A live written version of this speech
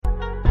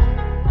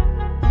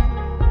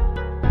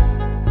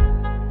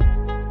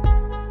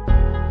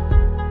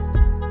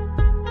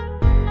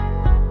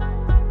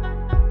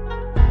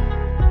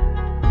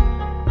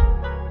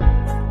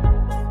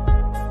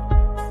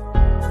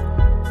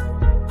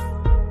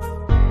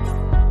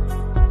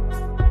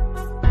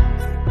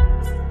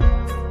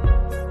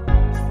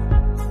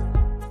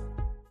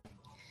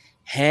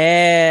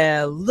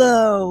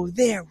Hello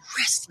there,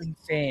 wrestling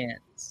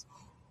fans.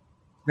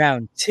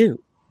 Round 2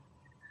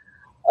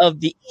 of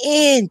the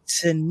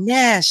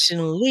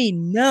internationally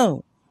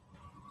known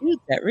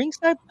Dudes at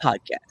Ringside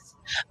podcast.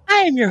 I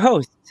am your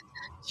host,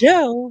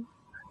 Joe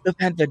the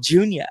Panther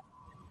Jr.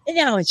 And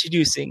now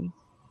introducing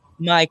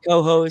my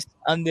co-host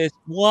on this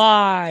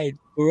wide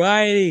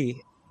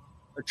variety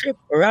of trip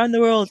around the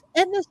world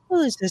and the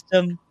solar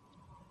system,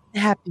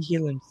 the happy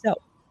heel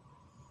himself,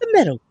 the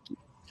Metal Geek.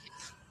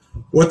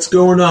 What's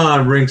going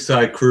on,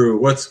 Ringside Crew?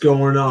 What's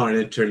going on,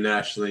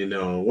 internationally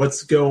known?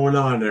 What's going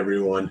on,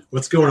 everyone?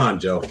 What's going on,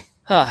 Joe?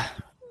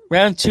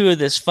 Round 2 of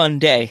this fun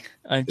day.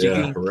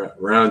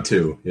 Round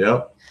 2.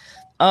 Yep.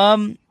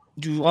 Do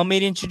you want me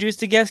to introduce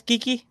the guest,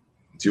 Geeky?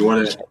 Do you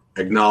want to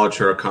acknowledge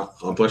her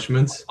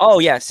accomplishments? Oh,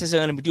 yes. This is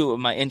going to do it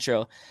with my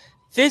intro.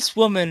 This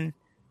woman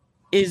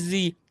is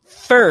the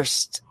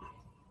first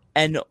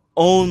and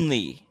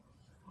only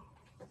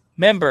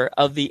member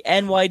of the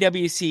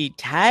NYWC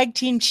Tag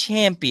Team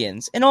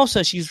Champions. And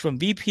also, she's from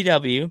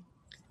BPW.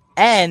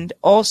 And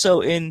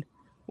also in,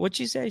 what'd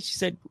she say? She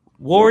said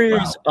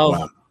Warriors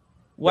of...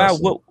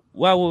 Wow,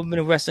 Women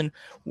of Wrestling.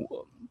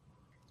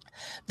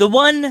 The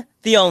one,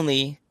 the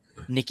only,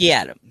 Nikki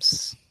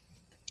Adams.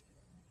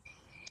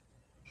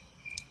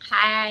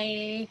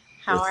 Hi,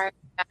 how are you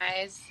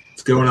guys?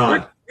 What's going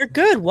on? You're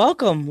good.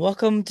 Welcome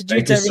to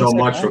Thank you so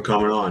much for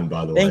coming on,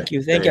 by the way. Thank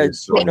you. Thank you.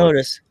 So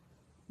notice.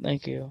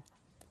 Thank you.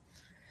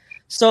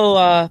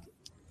 So,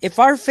 if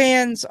our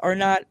fans are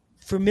not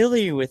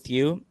familiar with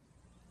you,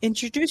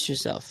 introduce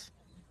yourself.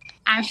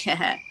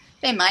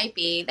 They might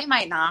be. They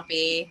might not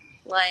be.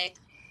 Like,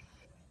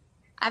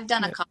 I've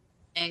done a couple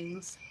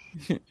things.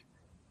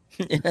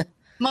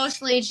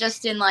 Mostly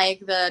just in,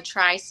 like, the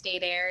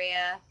tri-state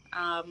area.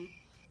 I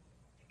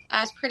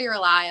was pretty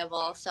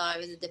reliable, so I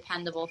was a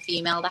dependable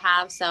female to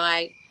have. So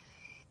I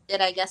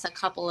did, I guess, a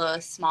couple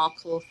of small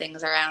cool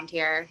things around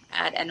here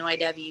at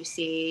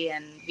NYWC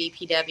and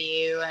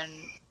VPW and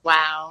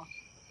WOW.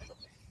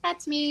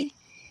 That's me.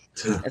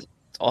 That's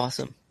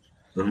awesome.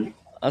 Mm-hmm.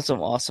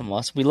 Awesome.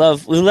 We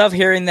love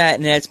hearing that,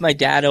 and that's my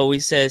dad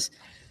always says,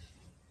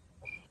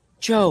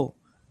 Joe,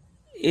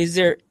 is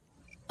there,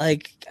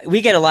 like,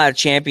 we get a lot of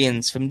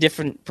champions from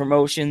different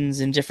promotions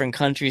in different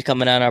countries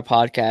coming on our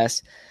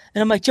podcast.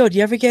 And I'm like, Joe, do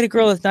you ever get a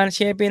girl that's not a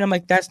champion? I'm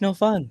like, that's no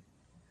fun.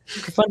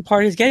 The fun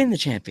part is getting the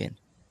champion.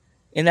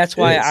 And that's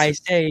why I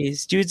say,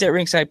 is Dudes at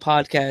Ringside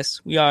podcast,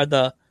 we are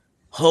the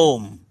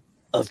home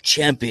of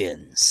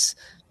champions.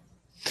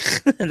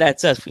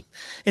 That's us.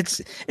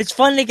 It's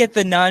fun to get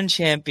the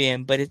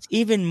non-champion, but it's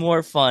even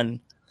more fun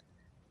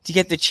to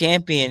get the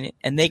champion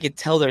and they could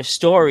tell their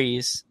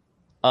stories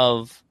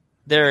of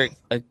their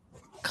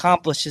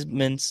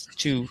accomplishments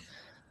to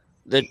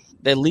the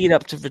lead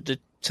up to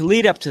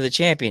the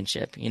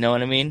championship. You know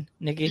what I mean,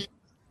 Nikki?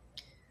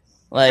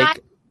 Like,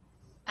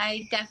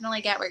 I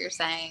definitely get what you're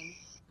saying.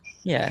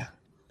 Yeah.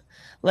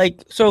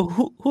 Like, so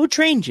who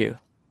trained you?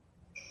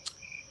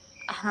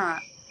 I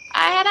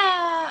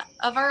had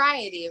a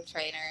variety of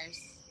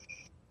trainers.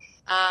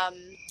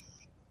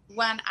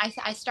 When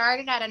I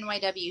started at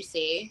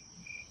NYWC,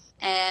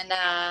 and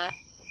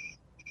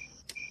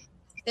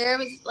there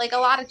was like a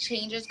lot of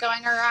changes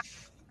going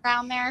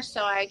around there,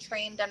 so I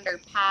trained under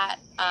Pat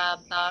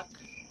Buck,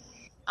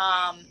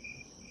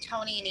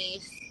 Tony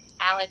Nese,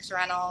 Alex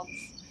Reynolds.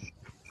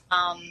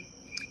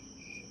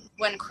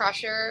 When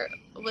Crusher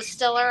was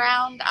still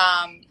around,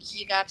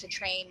 he got to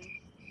train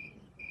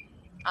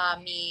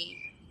me.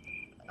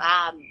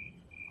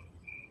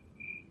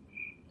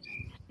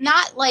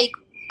 Not like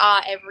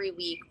every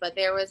week, but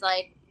there was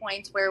like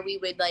points where we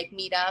would like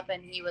meet up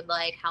and he would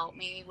like help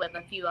me with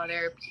a few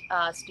other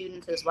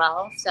students as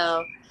well.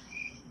 So,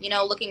 you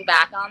know, looking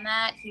back on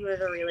that, he was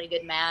a really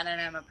good man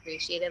and I'm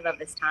appreciative of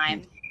his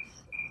time.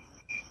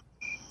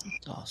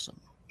 That's awesome.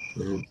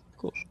 Mm-hmm.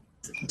 Cool.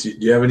 Do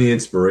you have any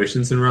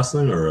inspirations in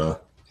wrestling or?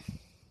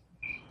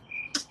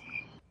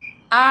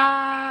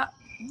 Yeah.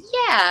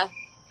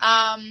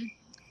 I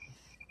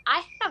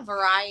had a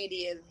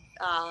variety of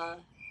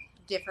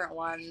different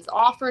ones,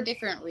 all for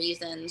different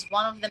reasons.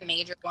 One of the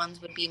major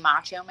ones would be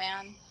Macho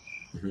Man.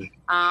 Mm-hmm.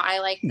 I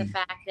liked the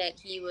fact that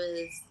he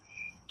was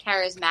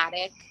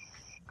charismatic,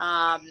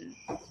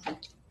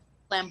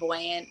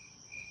 flamboyant.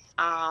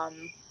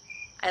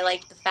 I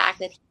liked the fact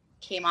that he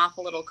came off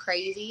a little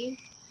crazy,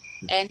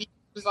 and he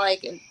was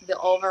like the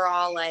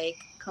overall like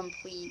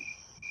complete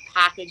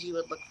package you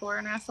would look for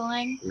in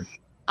wrestling.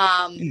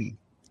 I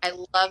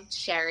loved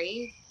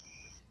Sherry.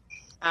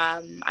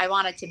 I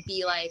wanted to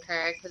be like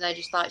her because I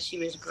just thought she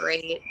was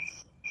great.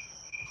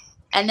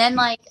 And then,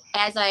 like,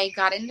 as I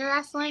got into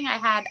wrestling, I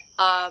had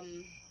a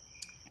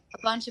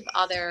bunch of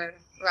other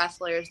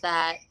wrestlers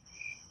that,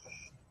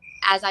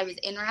 as I was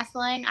in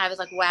wrestling, I was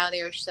like, wow,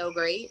 they were so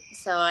great.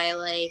 So I,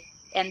 like,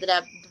 ended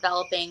up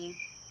developing,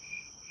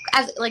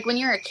 as like, when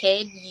you're a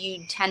kid,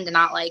 you tend to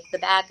not like the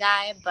bad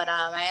guy, but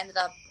I ended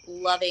up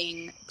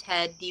loving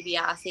Ted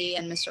DiBiase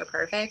and Mr.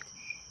 Perfect.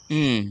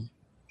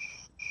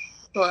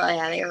 Well,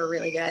 yeah, they were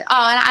really good.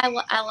 Oh, and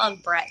I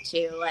love Brett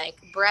too. Like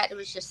Brett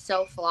was just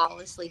so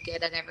flawlessly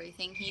good at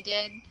everything he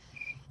did.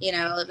 You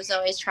know, it was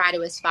always try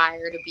to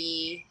aspire to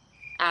be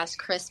as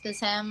crisp as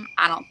him.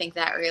 I don't think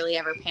that really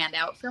ever panned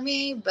out for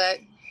me, but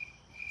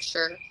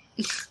sure.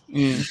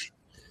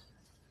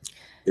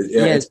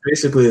 It's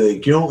basically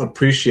like you don't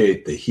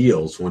appreciate the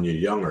heels when you're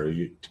younger,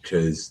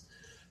 because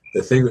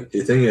the thing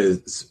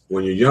is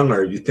when you're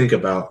younger, you think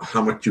about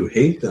how much you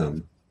hate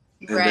them,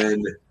 and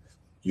then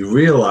you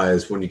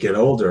realize when you get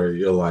older,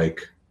 you're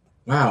like,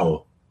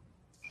 wow,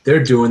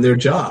 they're doing their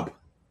job.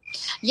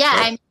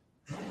 Yeah,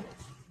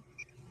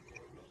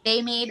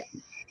 they made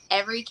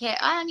every kid,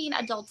 I mean,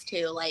 adults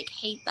too, like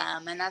hate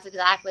them, and that's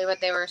exactly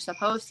what they were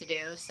supposed to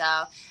do.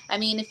 So, I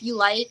mean, if you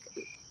like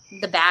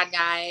the bad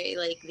guy,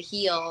 like the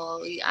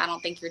heel, I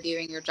don't think you're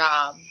doing your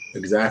job.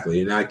 Exactly,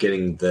 you're not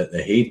getting the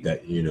hate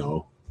that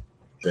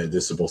that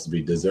they're supposed to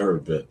be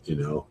deserved, but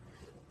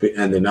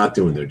and they're not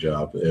doing their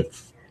job.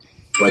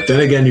 But then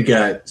again, you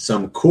got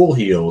some cool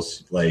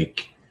heels,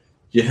 like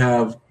you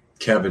have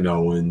Kevin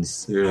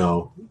Owens, you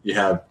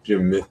have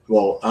Jim.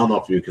 Well, I don't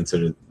know if you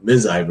consider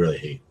Miz. I really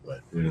hate,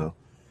 but and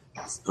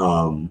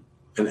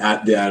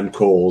at the Adam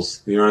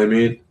Coles, you know what I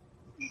mean?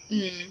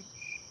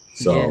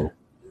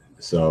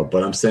 So,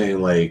 but I'm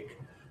saying like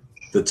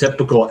the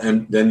typical,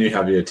 and then you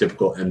have your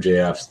typical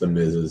MJFs, the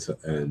Miz's,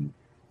 and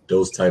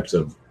those types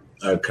of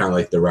kind of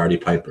like the Rowdy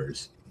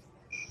Pipers,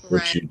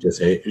 which you just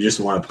hate. You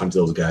just want to punch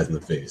those guys in the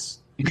face.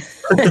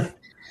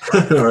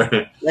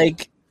 Right.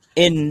 Like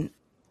in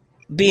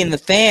being the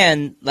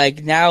fan,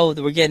 like now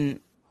we're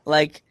getting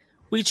like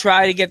we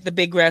try to get the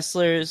big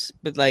wrestlers,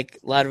 but like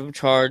a lot of them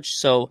charge.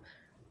 So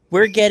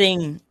we're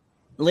getting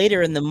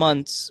later in the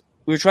months.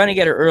 We were trying to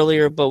get her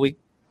earlier, but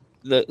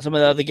some of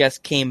the other guests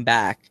came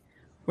back.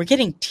 We're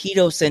getting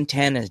Tito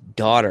Santana's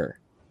daughter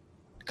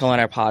to come on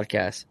our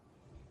podcast.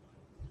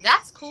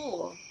 That's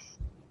cool.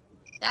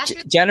 That's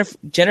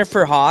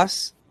Jennifer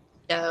Haas.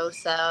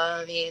 So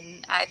I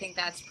mean, I think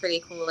that's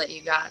pretty cool that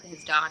you got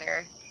his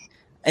daughter.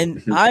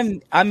 And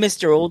I'm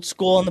Mr. Old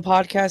School on the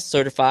podcast,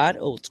 certified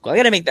old school. I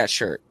gotta make that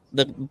shirt,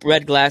 the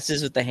red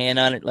glasses with the hand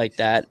on it like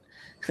that.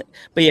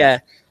 But yeah,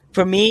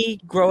 for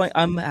me,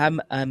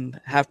 I'm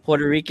half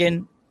Puerto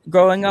Rican.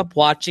 Growing up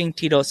watching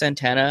Tito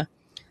Santana,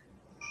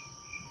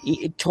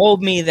 it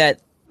told me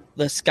that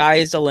the sky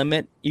is the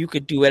limit. You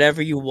could do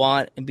whatever you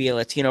want and be a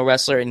Latino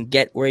wrestler and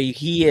get where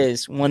he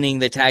is, winning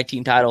the tag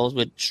team titles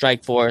with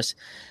Strikeforce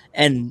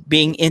and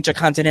being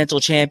Intercontinental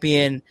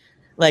Champion.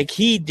 Like,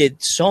 he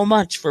did so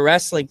much for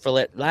wrestling for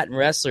Latin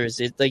wrestlers.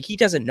 It's like he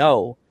doesn't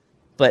know,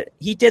 but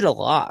he did a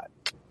lot.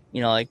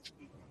 I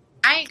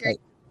agree.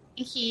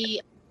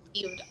 He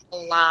achieved a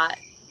lot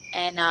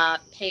and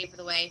paved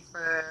the way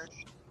for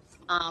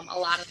a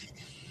lot of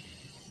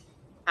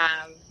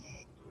have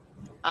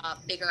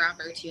bigger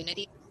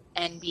opportunities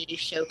and be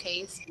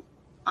showcased.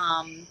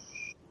 I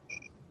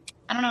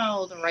don't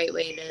know the right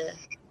way to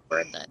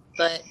word that,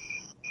 but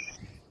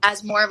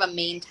as more of a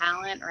main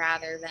talent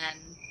rather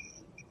than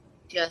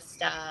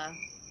just I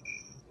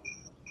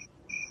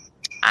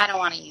don't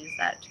want to use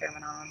that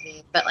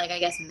terminology, but like I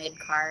guess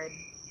mid-card.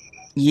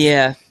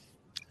 Yeah.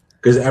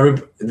 Because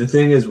the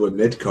thing is with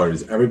mid-card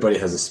is everybody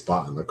has a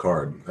spot on the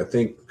card. I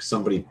think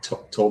somebody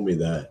told me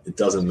that it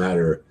doesn't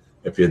matter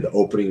if you're the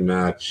opening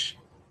match,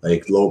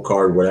 like low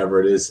card, whatever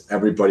it is,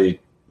 everybody's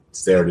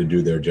there to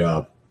do their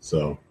job.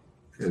 So,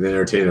 and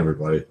entertain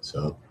everybody.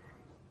 So,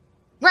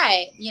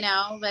 right,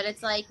 but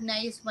it's like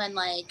nice when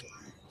like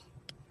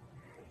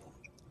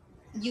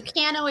you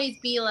can't always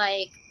be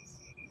like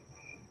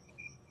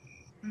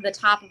the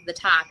top of the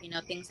top.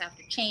 Things have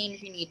to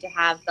change. You need to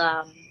have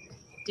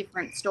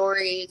different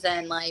stories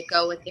and like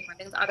go with different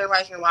things.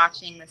 Otherwise, you're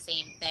watching the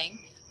same thing.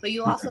 But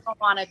you also don't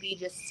want to be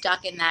just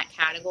stuck in that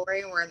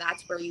category where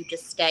that's where you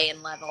just stay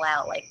and level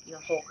out like your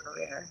whole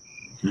career.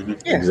 Mm-hmm.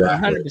 Yeah,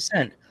 exactly.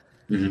 100%.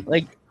 Mm-hmm.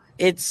 Like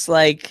it's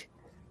like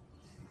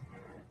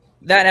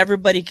that.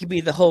 Everybody could be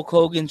the Hulk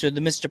Hogan's or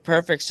the Mr.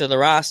 Perfects of the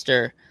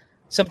roster.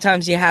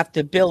 Sometimes you have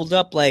to build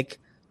up like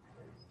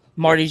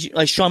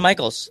like Shawn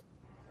Michaels.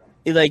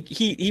 Like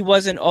he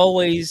wasn't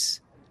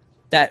always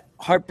that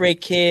Heartbreak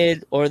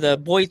Kid or the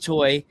Boy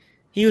Toy.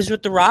 He was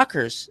with the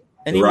Rockers,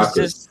 and he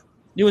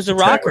was a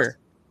rocker.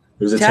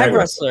 He was a tag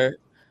wrestler.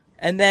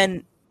 And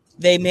then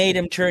they made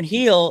him turn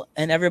heel,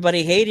 and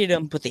everybody hated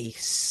him, but they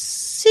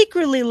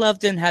secretly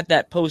loved him. Had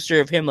that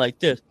poster of him like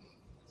this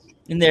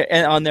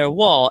on their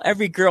wall.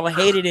 Every girl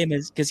hated him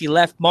because he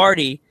left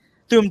Marty,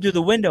 threw him through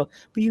the window.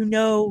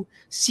 But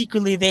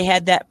secretly they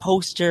had that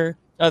poster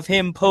of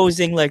him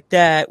posing like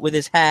that with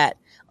his hat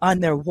on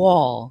their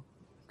wall.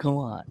 Go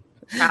on.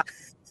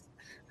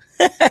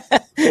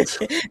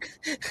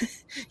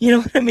 You know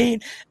what I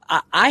mean?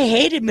 I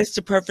hated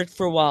Mr. Perfect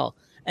for a while.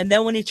 And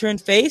then when he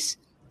turned face,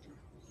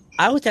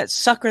 I was that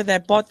sucker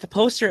that bought the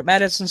poster at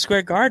Madison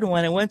Square Garden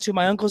when I went to.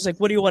 My uncle's like,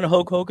 what do you want, a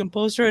Hulk Hogan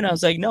poster? And I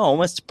was like, no,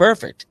 Mr.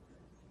 Perfect.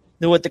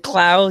 With the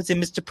clouds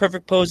and Mr.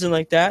 Perfect posing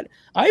like that.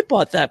 I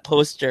bought that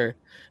poster.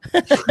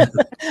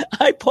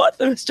 I bought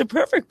the Mr.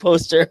 Perfect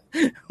poster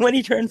when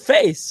he turned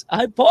face.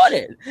 I bought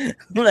it.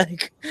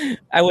 Like,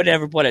 I would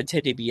never bought a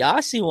Ted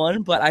DiBiase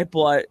one, but I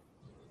bought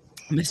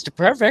Mr.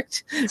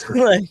 Perfect.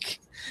 Like,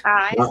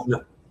 I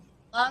Not-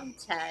 love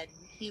Ted.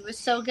 He was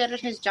so good at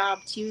his job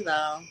too,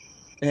 though.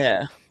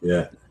 yeah.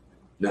 yeah.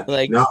 Not,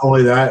 Like- not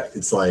only that,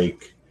 it's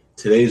like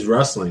today's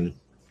wrestling.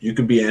 You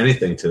could be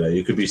anything today.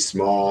 You could be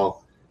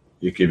small.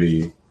 You could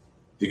be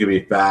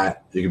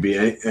fat. You could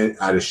be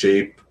out of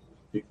shape,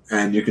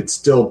 and you could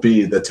still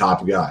be the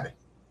top guy.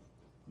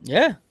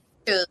 Yeah.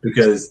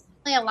 Because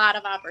Definitely a lot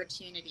of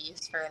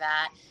opportunities for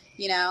that.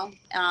 You know,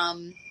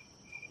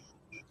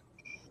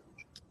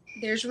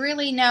 there's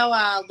really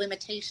no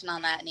limitation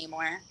on that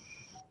anymore.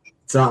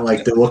 it's not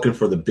like they're looking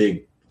for the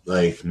big,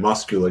 like,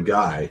 muscular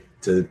guy.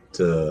 They're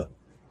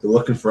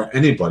looking for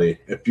anybody.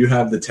 If you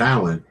have the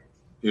talent,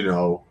 you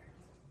know,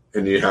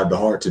 and you have the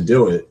heart to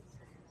do it,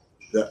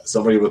 that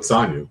somebody would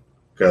sign you.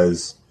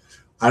 Because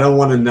I don't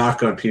want to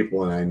knock on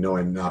people, and I know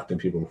I knocked on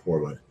people before,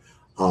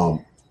 but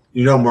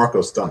you know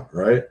Marco Stunt,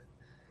 right?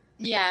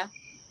 Yeah.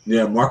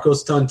 Yeah, Marco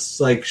Stunt's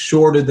like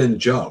shorter than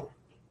Joe,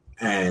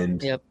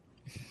 and Yep.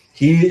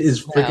 he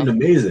is freaking Wow.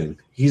 amazing.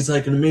 He's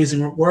like an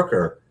amazing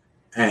worker,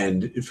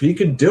 and if he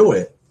could do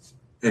it,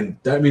 and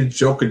that means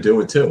Joe could do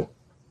it too.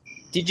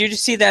 Did you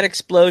just see that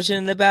explosion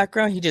in the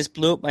background? He just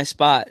blew up my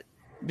spot.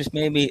 Just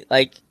made me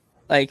like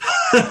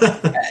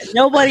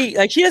nobody,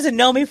 like, she doesn't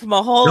know me from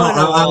a hole No, in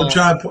a wall.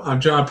 I'm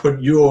trying to put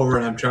you over,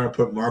 and I'm trying to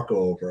put Marco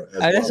over.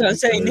 That's what I'm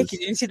saying, Nikki.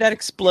 Did you see that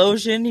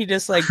explosion? He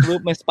just like blew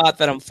up my spot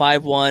that I'm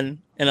 5'1"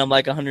 and I'm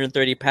like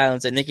 130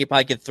 pounds, and Nikki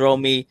probably could throw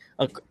me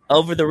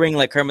over the ring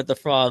like Kermit the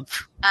Frog.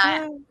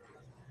 I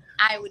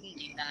wouldn't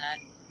do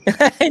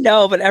that. I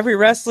know, but every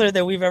wrestler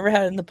that we've ever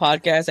had in the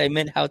podcast, I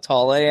meant how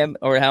tall I am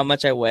or how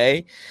much I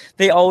weigh.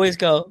 They always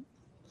go,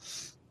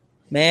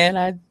 man,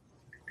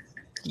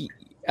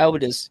 I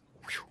would just.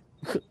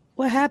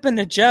 What happened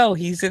to Joe?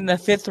 He's in the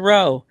 5th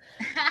row,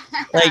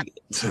 like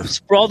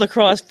sprawled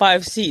across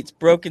 5 seats,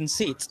 broken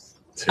seats.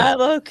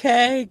 I'm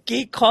okay.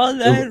 Call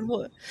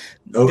that.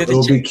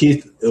 It'll be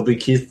Keith. It'll be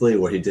Keith Lee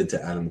what he did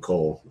to Adam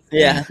Cole.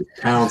 Yeah,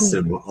 pounced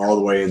him all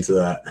the way into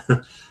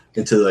that,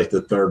 into like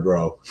the 3rd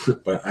row.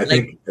 But I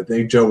think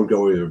Joe would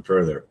go even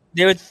further.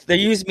 They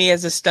use me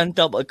as a stunt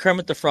double, like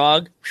Kermit the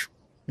Frog.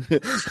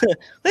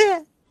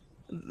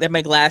 Then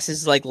my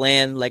glasses like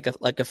land like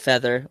a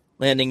feather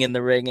landing in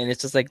the ring, and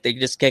it's just like they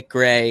just get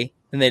gray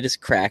and they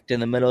just cracked in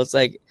the middle. It's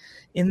like,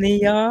 in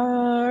the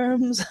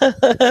arms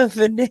of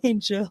an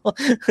angel.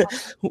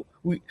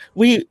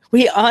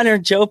 We honor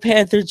Joe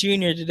Panther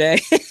Jr. today.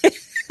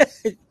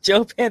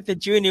 Joe Panther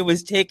Jr.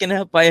 was taken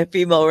up by a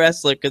female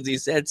wrestler because he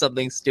said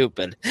something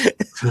stupid.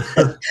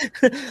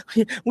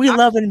 We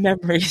love in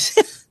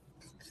memories.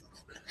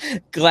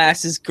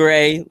 Glasses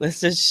gray. This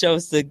just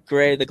shows the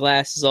gray. The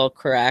glass is all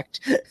cracked.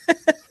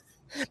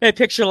 My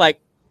picture like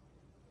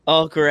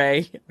all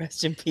gray.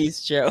 Rest in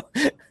peace, Joe.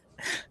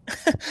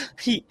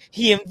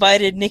 He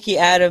invited Nikki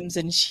Adams,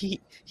 and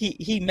he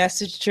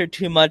messaged her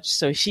too much,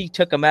 so she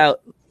took him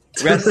out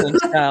wrestling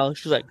style.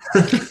 She was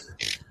like,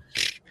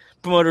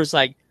 promoter's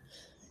like,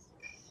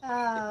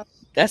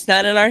 that's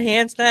not in our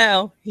hands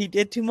now. He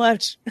did too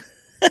much.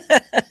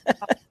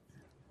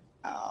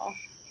 Oh,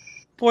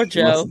 Poor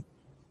Joe.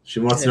 She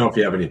wants to know if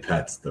you have any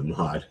pets, the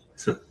mod.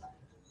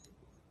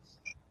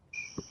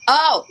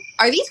 oh,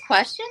 are these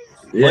questions?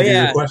 Yeah, Oh, these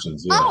yeah. are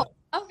questions. Yeah.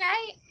 Oh,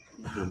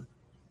 okay.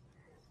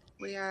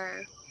 We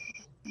are.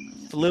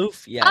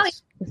 Floof,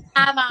 yes.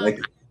 Have Like-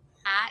 a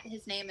cat.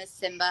 His name is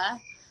Simba.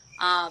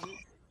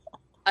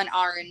 An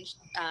orange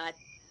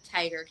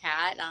tiger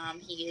cat.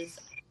 He is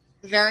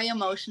very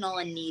emotional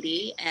and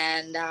needy,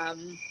 and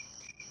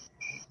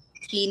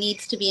he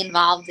needs to be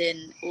involved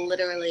in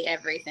literally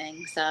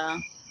everything. So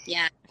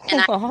yeah,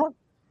 and I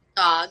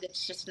dog.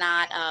 It's just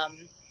not.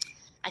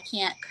 I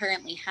can't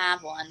currently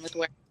have one with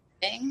where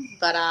I'm living,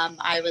 but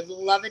I would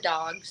love a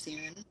dog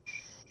soon,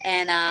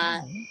 and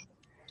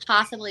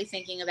possibly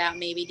thinking about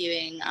maybe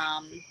doing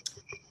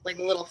like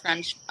little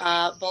French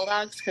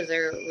bulldogs because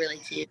they're really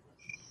cute.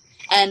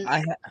 And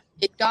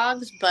big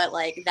dogs, but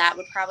like that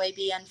would probably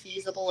be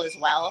unfeasible as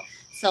well.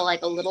 So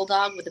like a little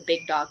dog with a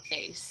big dog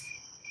face.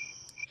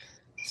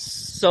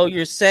 So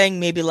you're saying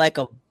maybe like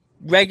a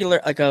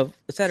regular, like a,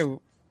 is that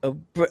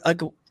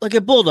like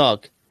a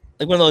bulldog,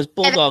 like one of those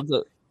bulldogs?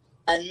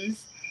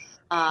 Buns.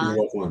 You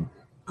walk one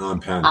on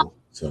panel.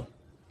 So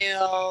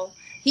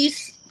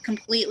He's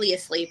completely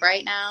asleep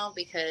right now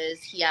because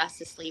he has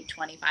to sleep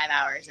 25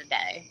 hours a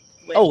day.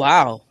 Oh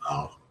wow!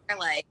 wow.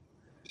 Like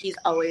he's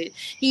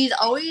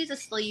always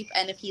asleep,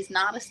 and if he's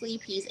not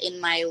asleep, he's in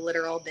my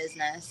literal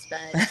business.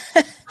 But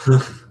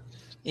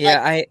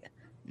Yeah,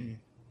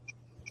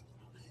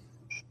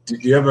 Do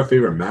you have a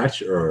favorite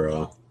match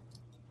or?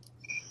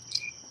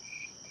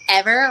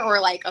 ever or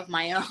like of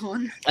my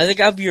own. I think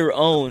of your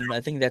own.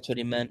 I think that's what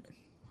he meant.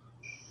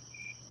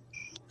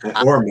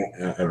 Or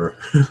ever.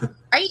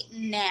 Right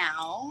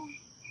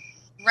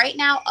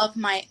now, of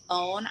my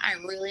own, I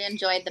really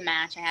enjoyed the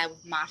match I had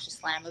with Masha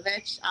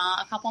Slamovich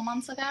a couple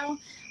months ago.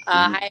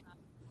 I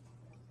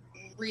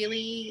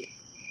really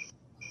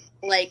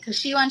like, because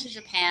she went to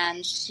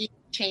Japan, she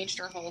changed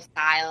her whole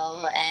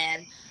style,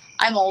 and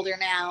I'm older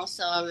now,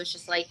 so I was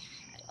just like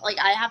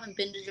I haven't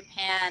been to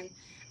Japan.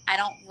 I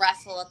don't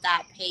wrestle at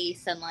that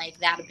pace and like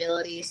that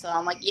ability, so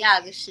I'm like, yeah,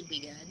 this should be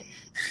good.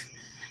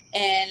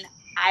 And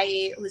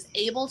I was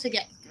able to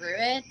get through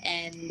it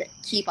and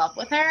keep up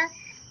with her,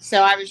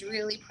 so I was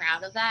really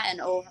proud of that. And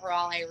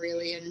overall, I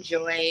really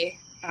enjoy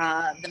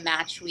the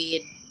match we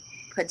had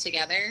put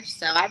together.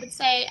 So I would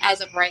say,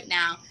 as of right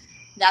now,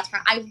 that's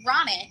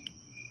ironic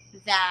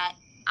that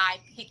I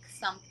picked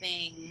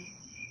something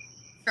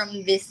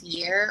from this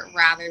year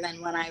rather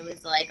than when I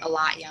was like a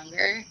lot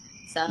younger.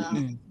 So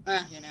who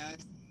knows?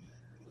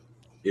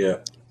 Yeah.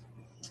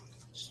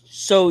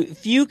 So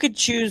if you could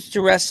choose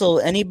to wrestle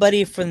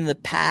anybody from the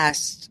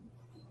past,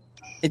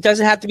 it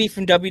doesn't have to be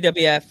from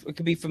WWF. It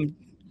could be from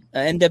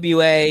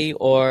NWA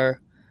or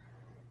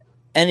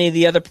any of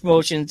the other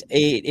promotions,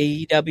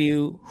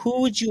 AEW.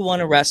 Who would you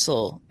want to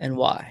wrestle and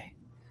why?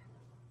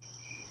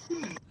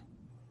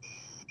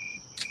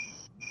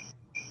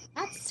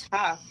 That's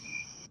tough.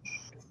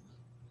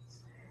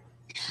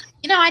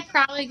 You know, I'd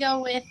probably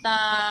go with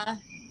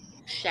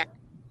Sherry.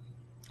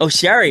 Oh,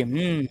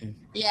 Sherry.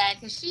 Yeah,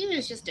 because she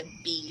was just a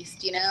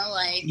beast, you know?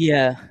 Like,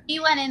 yeah. She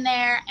went in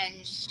there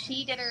and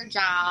she did her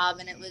job,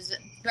 and it was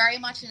very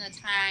much in a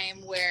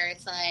time where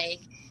it's like,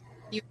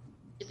 you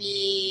have to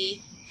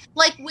be,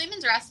 like,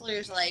 women's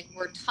wrestlers, like,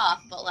 were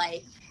tough, but,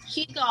 like,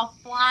 she'd go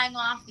flying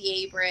off the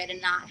apron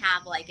and not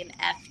have, like, an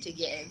F to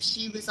give.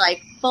 She was,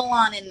 like, full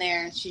on in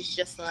there, and she's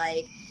just,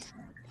 like,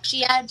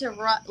 she had to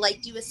run,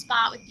 like, do a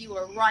spot with you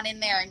or run in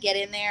there and get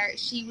in there.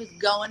 She was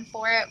going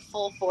for it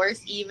full force,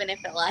 even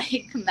if it,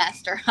 like,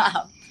 messed her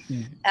up.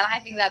 And I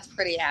think that's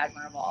pretty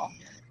admirable.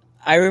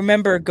 I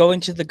remember going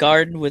to the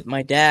Garden with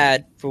my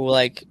dad for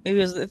like,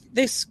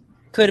 this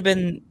could have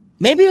been,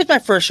 maybe it was my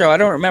first show. I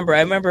don't remember.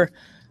 I remember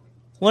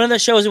one of the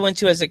shows I went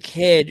to as a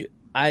kid,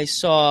 I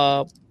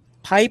saw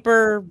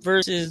Piper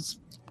versus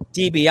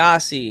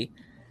DiBiase,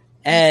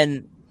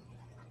 and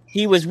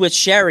he was with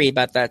Sherry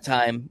about that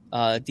time.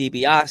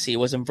 DiBiase, it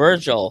wasn't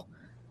Virgil.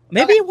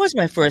 Maybe it was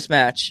my first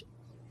match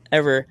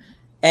ever.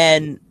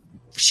 And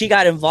she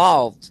got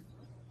involved.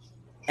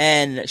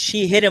 And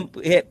she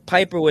hit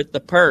Piper with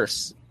the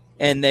purse,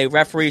 and the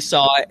referee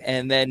saw it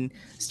and then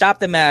stopped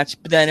the match.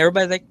 But then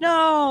everybody's like,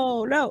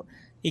 no.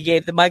 He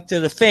gave the mic to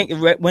the Fink,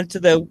 went to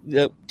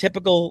the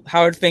typical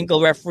Howard Finkel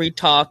referee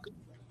talk.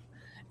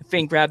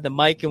 Fink grabbed the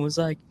mic and was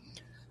like,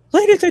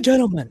 ladies and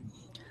gentlemen,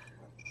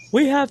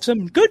 we have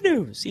some good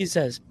news. He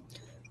says,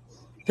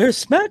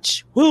 this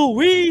match will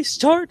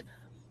restart,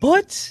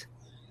 but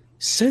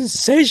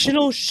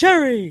Sensational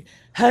Sherry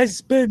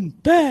has been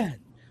banned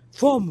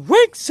from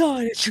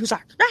ringside. And she was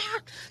like,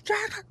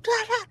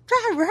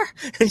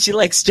 and she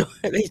like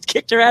they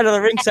kicked her out of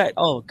the ringside.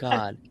 Oh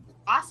God!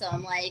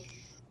 Awesome. Like,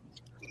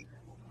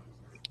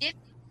 didn't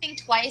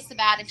think twice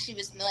about if she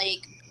was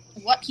like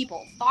what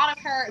people thought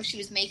of her. If she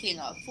was making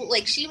a fool,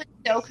 like she was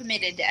so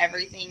committed to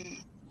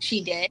everything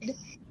she did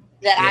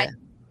that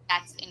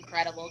that's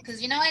incredible.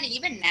 Because you know what?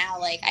 Even now,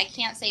 like I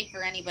can't say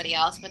for anybody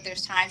else, but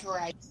there's times where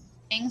I do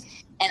things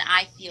and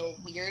I feel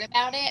weird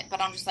about it, but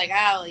I'm just like,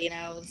 oh, you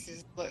know, this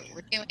is what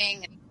we're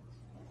doing. And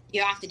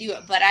you have to do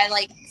it. But I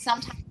like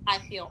sometimes I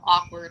feel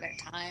awkward at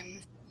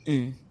times.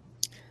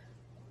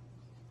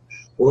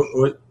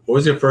 What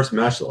was your first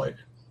match like?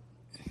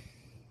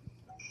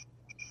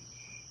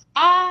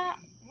 Where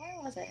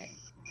was it?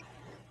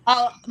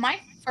 Oh, my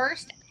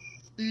first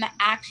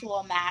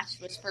actual match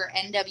was for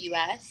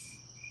NWS.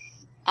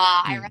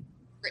 I wrestled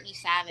Brittany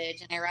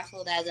Savage, and I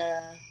wrestled as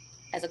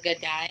a good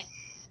guy.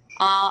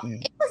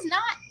 It was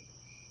not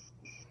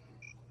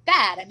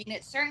bad. I mean,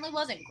 it certainly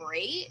wasn't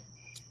great,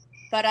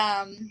 but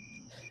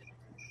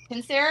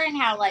considering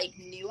how like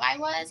new I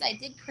was, I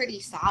did pretty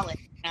solid.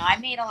 You know, I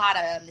made a lot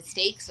of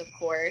mistakes, of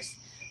course,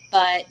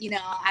 but you know,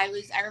 I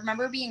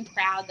remember being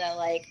proud that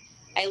like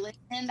I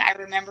listened, I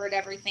remembered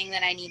everything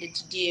that I needed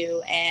to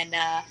do, and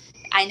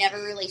I never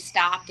really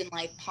stopped and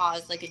like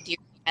paused like a deer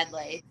in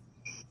headlights,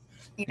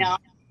 you know.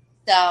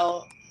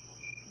 So,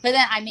 but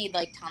then I made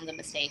like tons of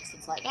mistakes.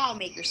 It's like, oh,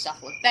 make your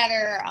stuff look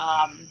better,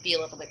 be a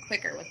little bit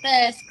quicker with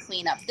this,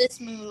 clean up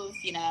this move,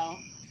 you know.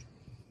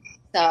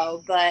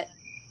 So, but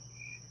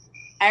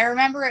I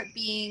remember it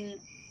being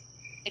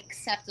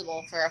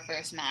acceptable for a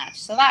first match,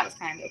 so that was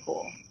kind of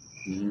cool.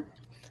 Mm-hmm.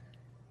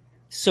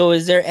 So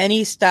is there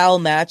any style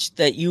match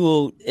that you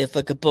will, if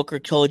like a booker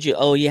told you,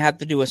 oh, you have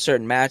to do a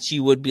certain match,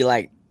 you would be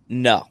like,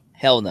 no,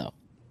 hell no.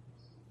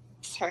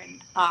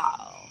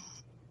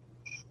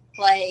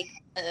 Like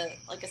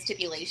a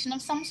stipulation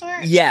of some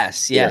sort?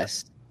 Yes. Yeah.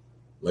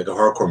 Like a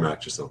hardcore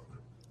match or something.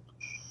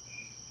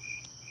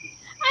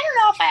 I don't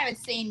know if I would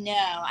say no.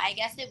 I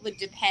guess it would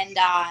depend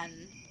on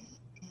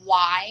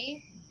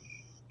why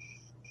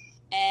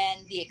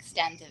and the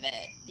extent of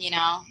it, you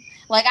know?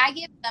 Like, I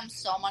give them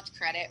so much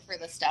credit for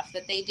the stuff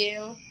that they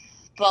do,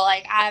 but,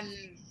 like, I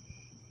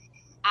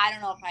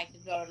don't know if I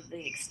could go to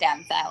the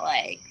extent that,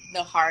 like, the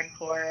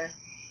hardcore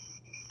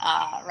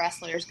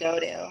wrestlers go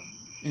to.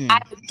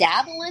 I would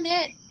dabble in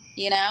it,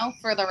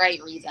 for the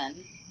right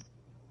reason.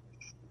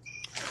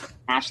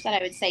 Match that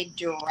I would say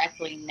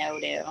directly no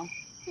to.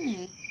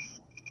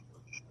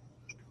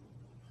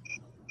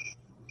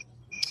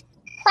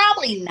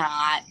 Probably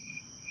not.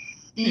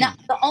 No,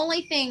 the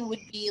only thing would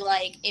be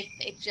like if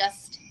it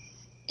just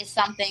is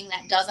something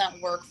that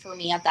doesn't work for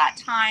me at that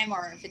time,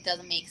 or if it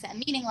doesn't make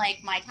sense. Meaning,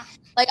 like my time,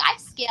 like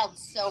I've scaled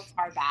so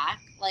far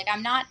back. Like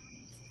I'm not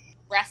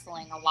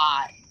wrestling a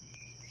lot,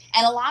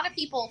 and a lot of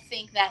people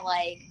think that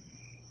like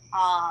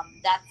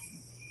that's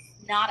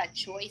not a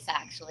choice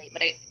actually,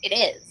 but it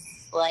is.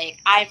 Like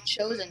I've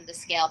chosen to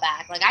scale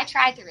back. Like I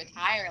tried to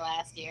retire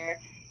last year.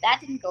 That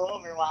didn't go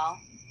over well,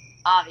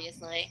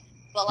 obviously.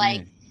 But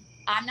like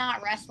I'm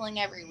not wrestling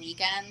every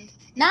weekend.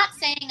 Not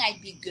saying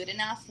I'd be good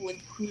enough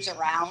with who's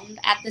around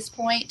at this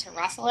point to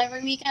wrestle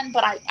every weekend,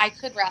 but I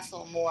could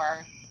wrestle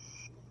more.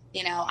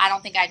 I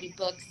don't think I'd be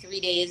booked 3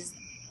 days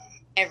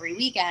every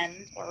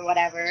weekend or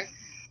whatever,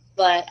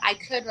 but I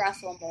could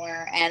wrestle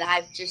more, and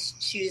I'm just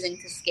choosing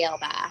to scale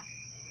back.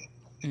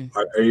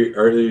 Are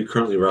you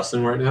currently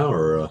wrestling right now,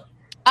 or?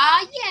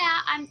 Yeah,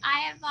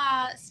 I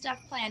have stuff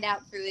planned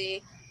out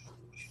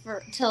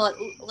till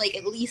like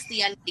at least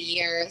the end of the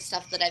year,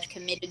 stuff that I've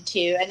committed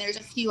to, and there's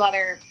a few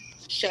other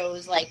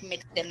shows like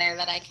mixed in there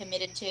that I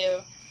committed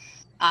to.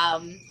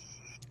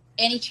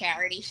 Any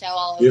charity show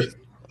I'll always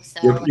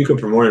you can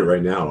promote it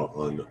right now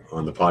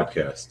on the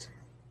podcast.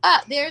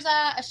 There's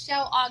a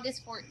show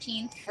August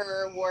 14th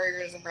for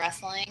Warriors of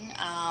Wrestling.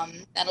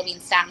 That'll be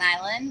in Staten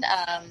Island.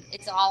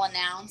 It's all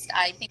announced.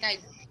 I think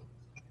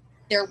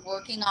they're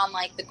working on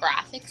like the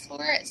graphics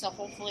for it, so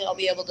hopefully I'll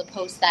be able to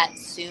post that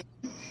soon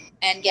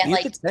and get you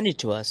could send it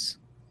to us.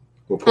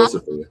 We'll post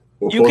it for you.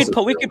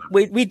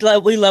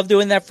 We love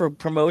doing that for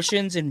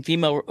promotions and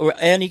female or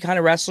any kind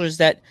of wrestlers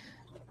that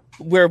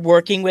we're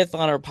working with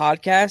on our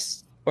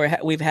podcast or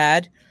we've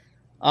had.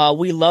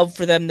 We love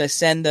for them to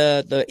send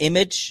the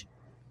image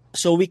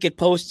so we could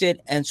post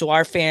it, and so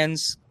our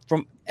fans are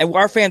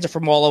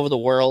from all over the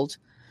world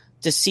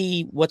to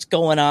see what's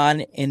going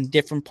on in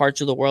different parts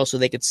of the world, so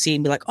they could see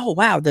and be like, "Oh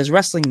wow, there's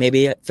wrestling."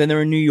 Maybe if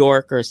they're in New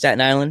York or Staten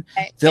Island,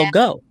 they'll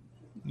go.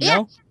 You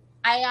know?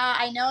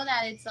 I know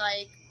that it's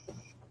like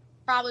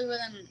probably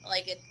within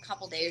like a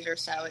couple days or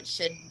so it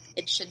should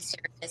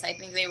surface. I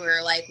think they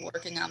were like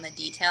working on the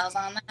details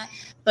on that,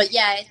 but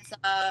yeah, it's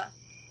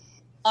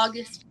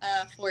August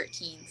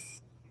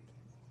 14th.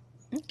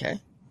 Okay.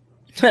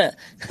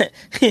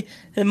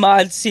 The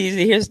mod sees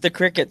here's the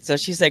cricket, so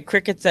she said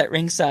crickets at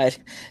ringside.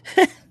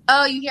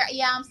 Oh, you hear?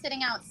 Yeah, I'm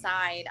sitting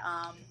outside.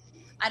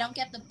 I don't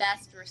get the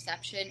best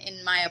reception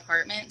in my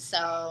apartment,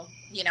 so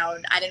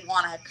I didn't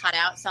want to cut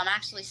out. So I'm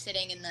actually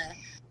sitting in the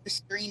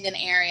screened-in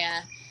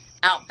area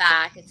out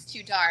back. It's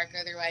too dark,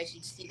 otherwise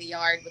you'd see the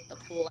yard with the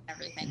pool and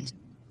everything.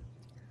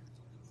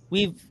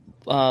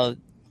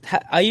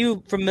 Are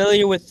you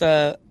familiar with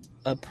a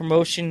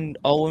promotion,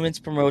 all women's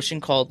promotion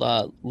called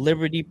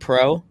Liberty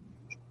Pro?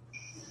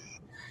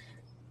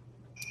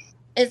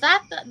 Is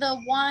that the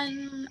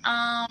one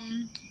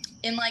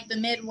in like the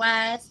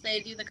Midwest? They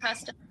do the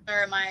custom,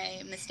 or am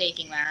I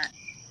mistaking that?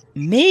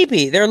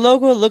 Maybe their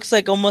logo looks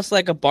like almost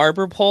like a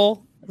barber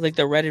pole, like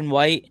the red and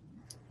white.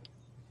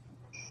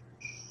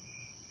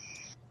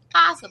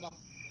 Possible.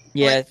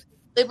 Yeah. Like,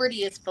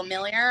 Liberty is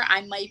familiar.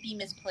 I might be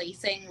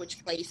misplacing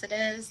which place it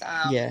is.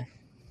 Yeah.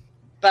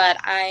 But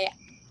I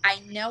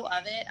know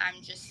of it.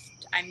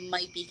 I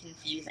might be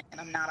confusing,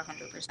 and I'm not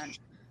 100% sure.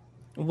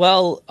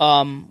 Well,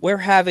 we're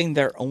having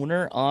their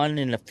owner on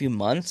in a few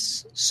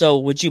months. So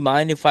would you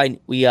mind if I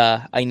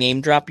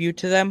name drop you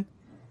to them?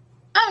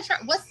 Oh, sure.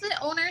 What's the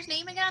owner's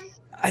name again?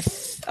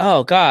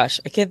 Oh gosh,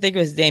 I can't think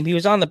of his name. He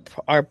was on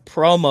our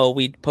promo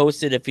we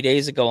posted a few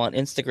days ago on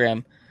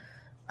Instagram.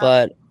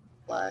 But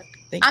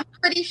I'm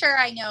pretty sure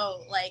I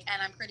know,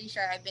 and I'm pretty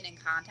sure I've been in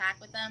contact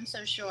with them.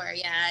 So sure,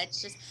 yeah.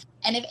 It's just,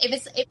 and if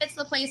it's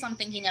the place I'm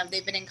thinking of,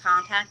 they've been in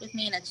contact with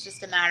me, and it's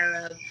just a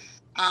matter of,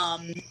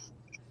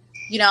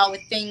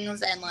 with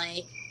things and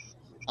I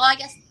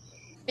guess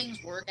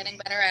things were getting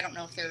better. I don't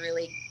know if they're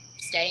really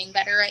staying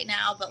better right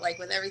now, but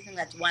with everything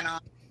that's went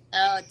on,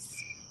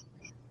 it's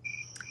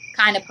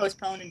kind of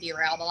postponed and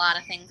derailed a lot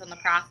of things in the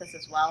process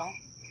as well.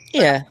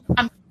 Yeah. But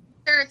I'm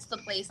sure it's the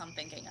place I'm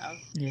thinking of.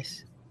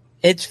 Yes.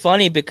 It's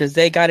funny because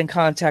they got in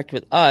contact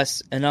with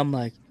us, and I'm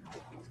like,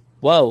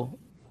 whoa.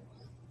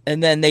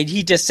 And then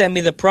he just sent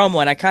me the promo,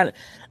 and I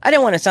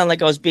didn't want to sound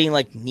like I was being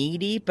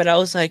needy, but I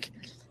was like,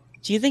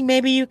 do you think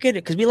maybe you could,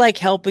 because we like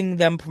helping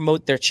them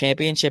promote their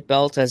championship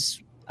belts. As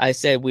I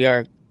said, we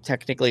are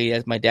technically,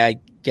 as my dad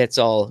gets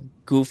all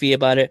goofy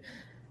about it,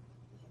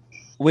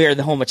 we're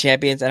the home of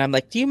champions. And I'm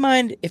like, do you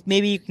mind if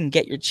maybe you can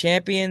get your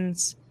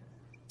champions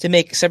to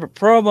make a separate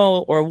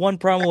promo or one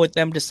promo with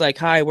them, just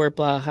hi, we're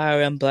blah,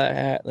 hi, I'm blah,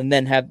 and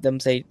then have them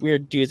say, we're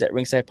dudes at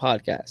Ringside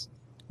Podcast,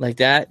 like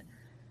that.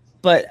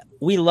 But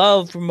we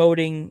love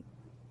promoting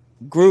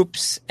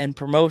groups and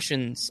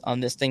promotions on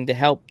this thing to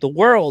help the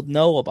world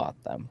know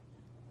about them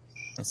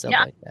and stuff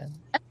like that.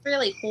 That's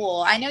really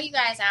cool. I know you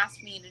guys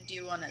asked me to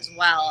do one as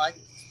well.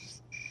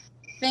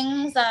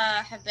 things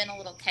have been a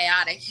little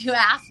chaotic. You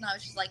asked, and I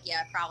was just like,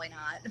 yeah, probably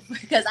not.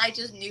 Because I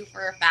just knew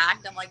for a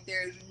fact, I'm like,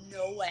 there's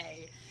no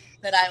way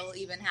that I will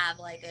even have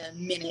like a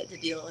minute to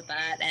deal with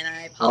that. And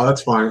I apologize. Oh,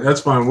 that's fine.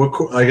 That's fine. We're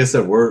cool. Like I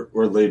said, we're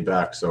laid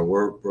back, so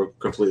we're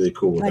completely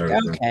cool with Like,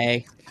 everything.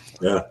 okay.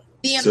 Yeah.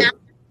 The amount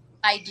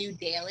I do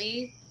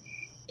daily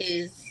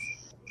is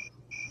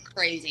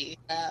crazy.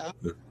 So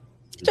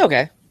It's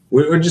okay.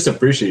 We just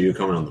appreciate you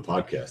coming on the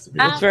podcast. To be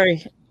honest. It's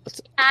very.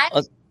 it's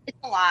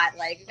a lot.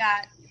 Like, I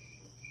got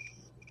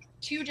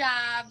 2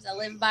 jobs. I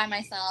live by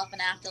myself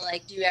and have to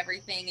like do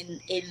everything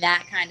in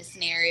that kind of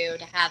scenario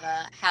to have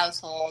a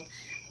household.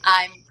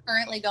 I'm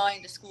currently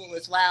going to school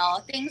as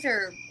well. Things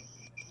are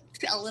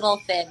a little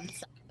thin.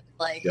 So,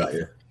 like, Yeah,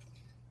 yeah.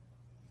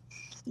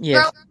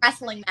 Yeah. throw a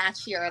wrestling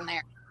match here and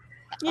there.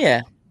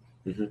 Yeah.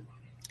 Mm-hmm.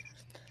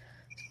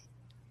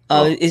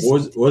 Is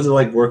what was it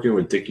like working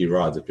with Dickie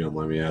Rods, if you don't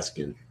mind me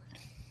asking?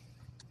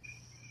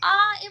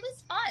 It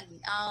was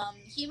fun.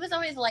 He was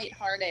always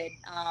lighthearted.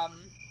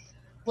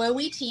 When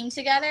we teamed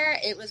together,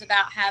 it was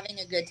about having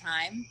a good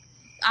time.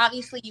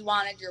 Obviously, you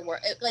wanted your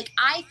work. Like,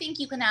 I think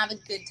you can have a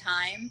good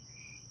time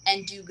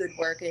and do good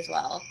work as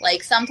well.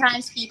 Like,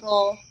 sometimes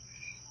people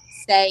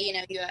say, you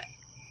know,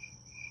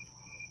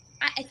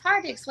 it's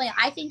hard to explain.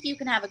 I think you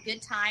can have a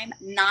good time,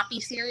 not be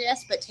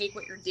serious, but take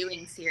what you're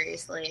doing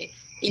seriously,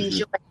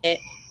 enjoy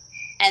it,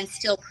 and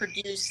still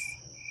produce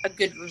a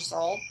good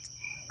result.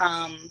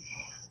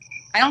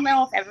 I don't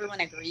know if everyone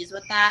agrees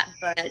with that,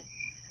 but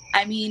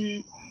I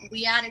mean,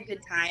 we had a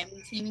good time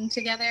teaming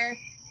together,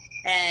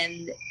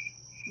 and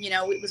you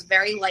know, it was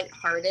very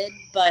lighthearted,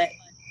 but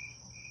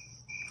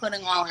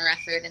putting all our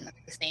effort in at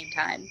the same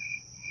time.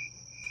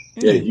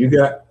 Yeah,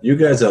 you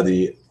guys are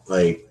the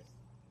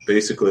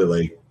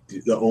basically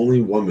the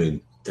only woman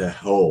to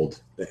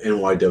hold the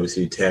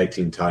NYWC tag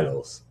team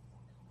titles.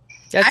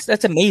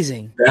 that's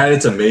amazing. That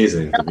is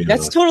amazing. To be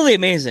That's honest. totally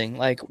amazing.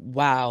 Like,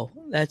 wow.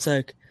 That's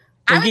like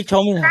when he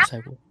told me that, I was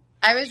like,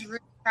 I was really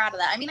proud of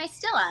that. I mean, I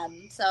still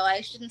am, so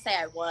I shouldn't say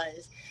I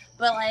was,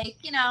 but like,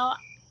 you know,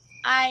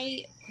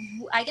 I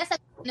guess I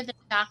wouldn't have been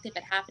shocked if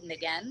it happened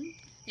again,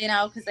 you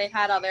know, because they've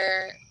had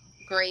other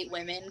great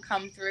women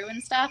come through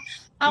and stuff.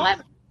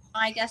 However,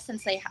 I guess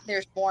since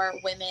there's more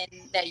women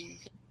that you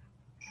can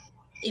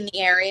in the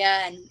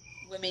area and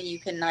women you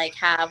can like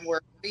have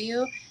work for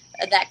you,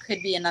 that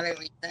could be another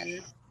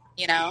reason,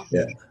 you know.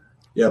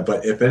 Yeah,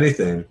 but if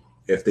anything,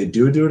 if they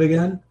do it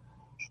again,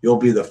 you'll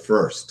be the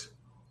first.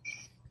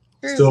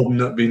 True.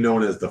 Still be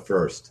known as the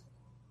first.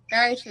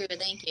 Very true.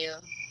 Thank you.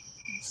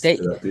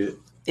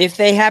 If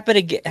they happen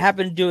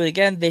to do it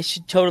again, they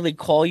should totally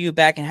call you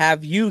back and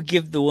have you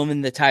give the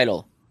woman the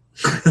title.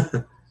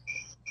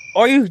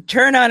 Or you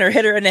turn on her,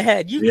 hit her in the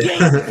head. You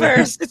gained it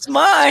first. It's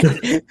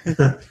mine.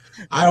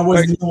 I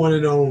was the one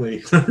and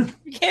only.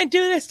 You can't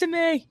do this to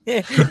me.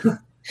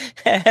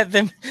 Have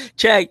them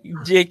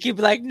keep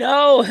like,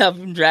 no, have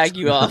them drag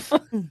you off.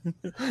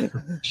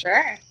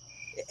 Sure.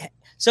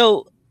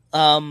 So,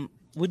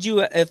 would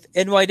you, if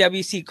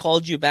NYWC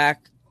called you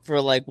back for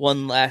like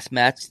one last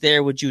match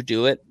there, would you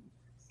do it?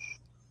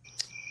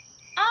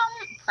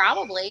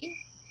 Probably.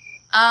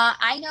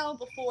 I know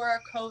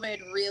before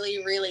COVID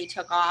really, really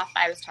took off,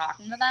 I was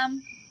talking to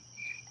them,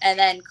 and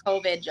then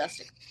COVID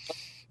just.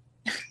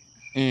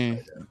 They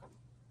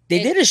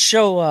did a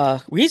show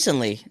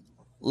recently,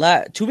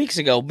 2 weeks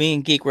ago. Me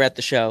and Geek were at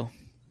the show.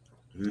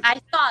 I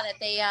saw that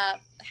they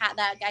had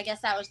that. I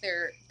guess that was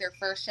their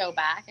first show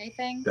back. I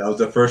think that was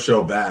the first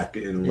show back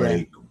in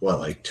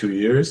 2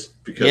 years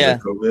because of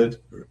COVID.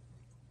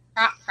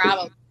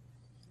 Probably.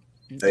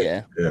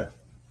 Yeah.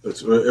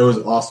 It was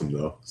awesome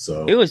though.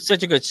 So it was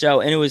such a good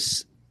show, and it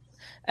was,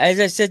 as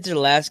I said to the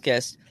last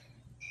guest,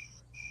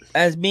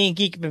 as me and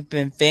Geek have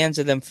been fans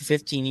of them for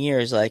 15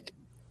 years. Like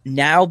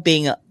now,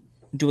 doing a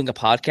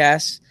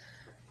podcast,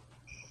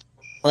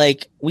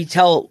 like we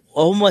tell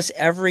almost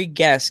every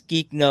guest,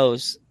 Geek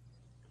knows,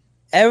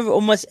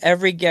 almost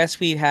every guest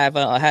we have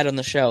had on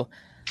the show,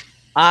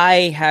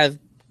 I have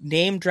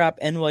name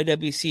dropped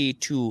NYWC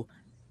to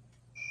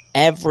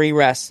every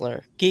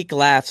wrestler. Geek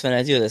laughs when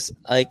I do this.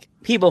 Like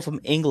people from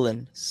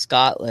England,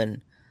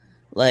 Scotland,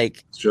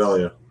 like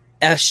Australia.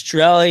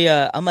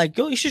 I'm like,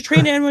 yo, you should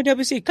train at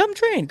NYWC. Come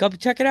train. Go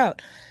check it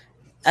out.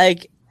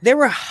 Like they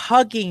were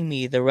hugging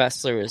me, the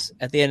wrestlers,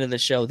 at the end of the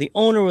show. The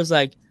owner was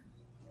like,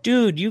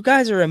 dude, you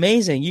guys are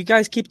amazing. You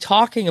guys keep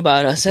talking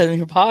about us on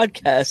your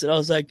podcast. And I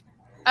was like,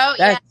 oh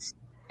yeah,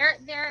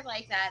 they're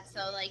like that.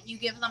 So like you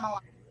give them a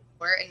lot of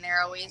support, and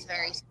they're always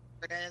very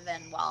supportive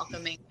and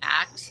welcoming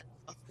back. So,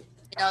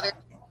 you know, they're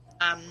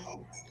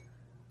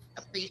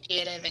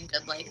appreciative and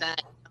good like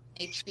that.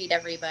 They treat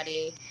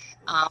everybody.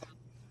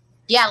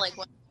 Yeah, like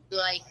when you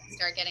like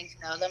start getting to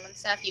know them and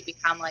stuff, you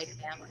become like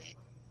family.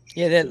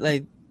 Yeah, that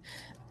like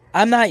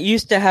I'm not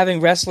used to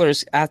having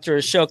wrestlers after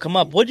a show come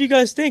up. What do you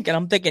guys think? And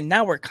I'm thinking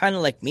now we're kind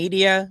of like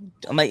media.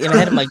 I'm like in my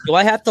head, I'm like, do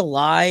I have to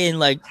lie and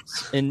like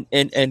and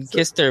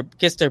kiss their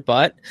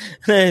butt?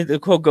 The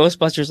quote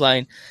Ghostbusters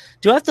line.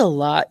 Do I have to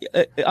lie?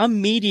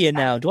 I'm media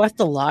now. Do I have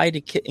to lie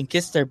and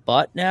kiss their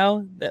butt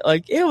now?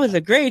 Like it was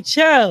a great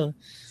show.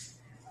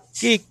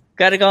 Geek,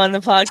 gotta go on the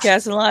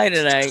podcast and lie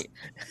tonight.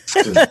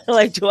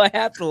 Like, do I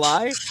have to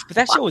lie? But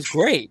that show was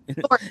great. It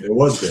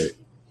was great.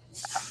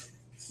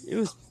 It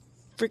was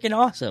freaking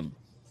awesome.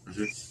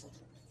 Mhm.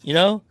 You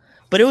know?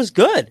 But it was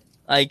good.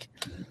 Like,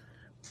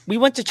 we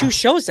went to 2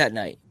 shows that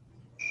night,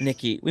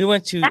 Nikki. We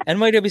went to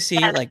NYWC,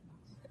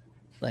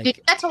 like Did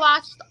you get to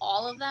watch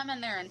all of them in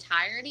their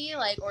entirety,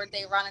 like, or did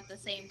they run at the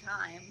same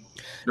time?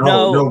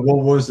 No,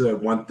 one was at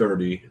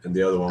 1:30 and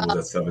the other one was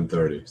at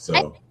 7:30. So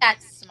I think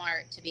that's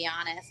smart, to be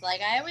honest.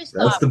 Like, I always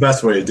that's thought the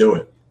best way to do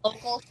it.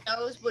 local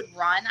shows would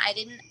run. I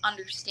didn't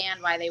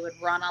understand why they would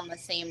run on the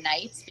same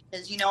nights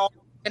because, you know,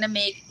 you're going to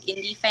make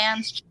indie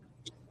fans,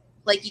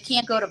 like, you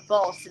can't go to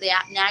both. So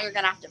now you're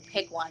going to have to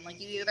pick one. Like,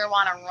 you either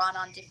want to run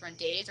on different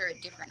days or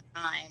at different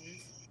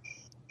times.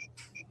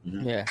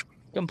 Mm-hmm. Yeah,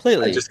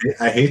 completely.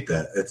 I hate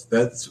that.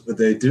 That's what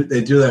they do.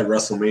 They do that at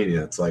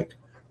WrestleMania. It's like,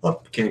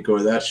 well, can't go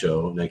to that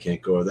show, and I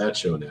can't go to that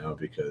show now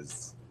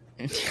because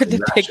You have to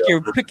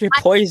pick your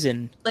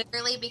poison.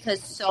 Literally,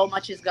 because so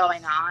much is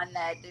going on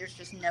that there's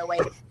just no way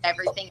to fit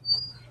everything.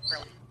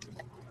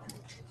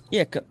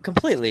 Yeah,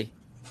 completely.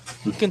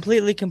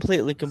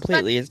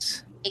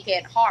 It's Make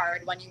it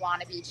hard when you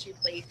want to be 2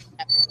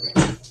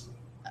 places.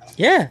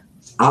 yeah.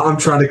 I'm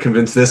trying to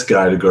convince this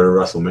guy to go to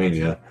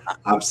WrestleMania.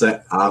 I'm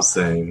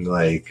saying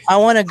like I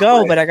want to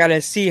go, but I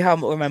gotta see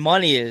where my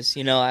money is.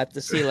 You know, I have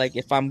to see like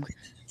if I'm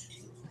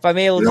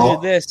able to do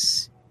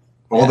this.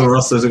 All the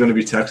wrestlers are going to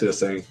be texting us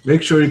saying,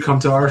 "Make sure you come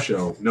to our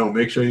show." No,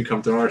 make sure you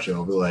come to our show.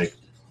 I'll be like,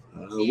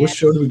 "What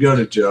show do we go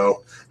to,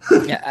 Joe?"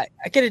 Yeah,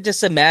 I could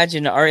just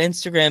imagine our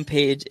Instagram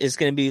page is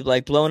going to be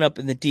like blown up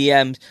in the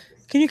DMs.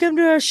 Can you come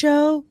to our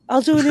show?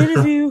 I'll do an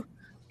interview.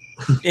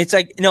 It's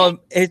like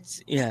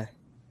yeah.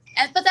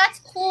 But that's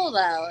cool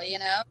though, you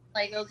know.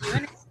 Like you'll do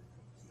it,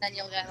 then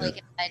you'll get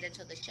like invited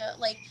to the show.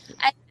 Like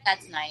I think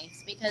that's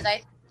nice because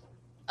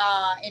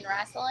in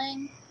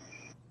wrestling,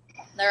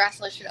 the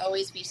wrestlers should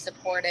always be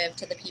supportive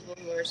to the people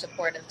who are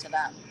supportive to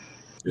them.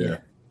 Yeah.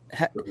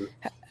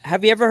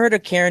 Have you ever heard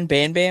of Karen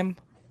Bam Bam?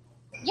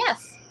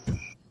 Yes.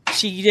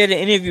 She did an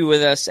interview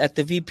with us at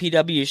the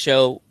VPW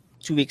show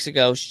 2 weeks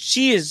ago.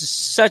 She is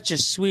such a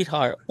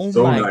sweetheart. Oh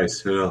so my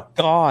nice, yeah.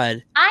 I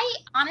God.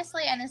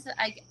 honestly, and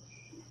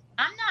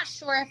I'm not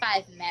sure if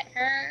I've met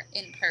her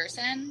in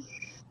person,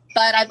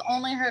 but I've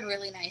only heard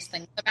really nice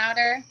things about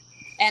her.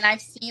 And I've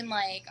seen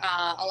like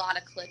a lot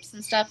of clips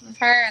and stuff of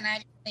her, and I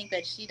just think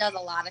that she does a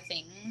lot of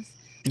things.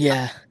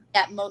 Yeah.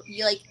 That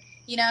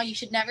you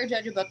should never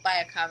judge a book by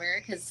a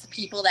cover because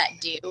people that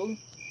do,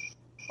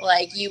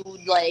 like, you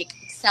would like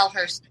sell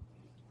her.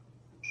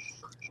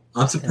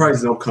 I'm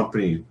surprised no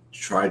company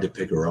tried to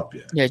pick her up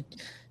yet. Yeah.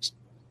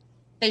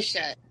 They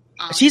should.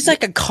 She's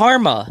like a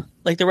Karma,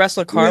 like the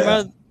wrestler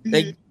Karma. Yeah.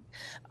 Like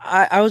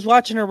I was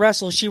watching her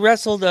wrestle. She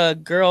wrestled a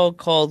girl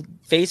called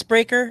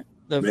Facebreaker.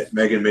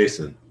 Megan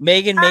Mason.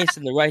 Megan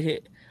Mason, the right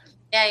hit.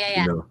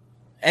 Yeah. You know.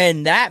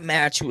 And that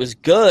match was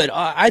good.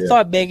 I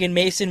thought Megan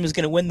Mason was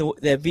going to win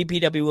the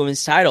VPW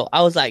Women's title.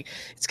 I was like,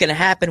 it's going to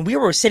happen. We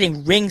were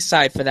sitting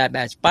ringside for that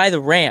match by the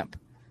ramp.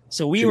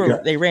 So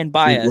they ran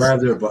by us.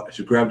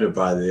 She grabbed her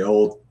by the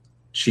old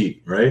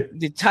cheek, right?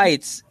 The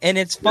tights. And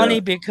it's funny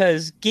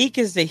because Geek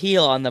is the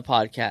heel on the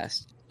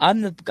podcast.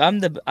 I'm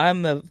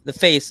the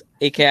face,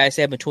 aka I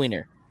say I'm a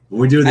tweener.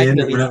 When we're doing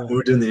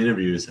the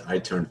interviews, I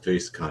turn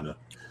face kind of.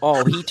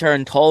 Oh, he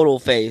turned total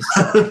face.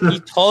 He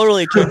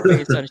totally turned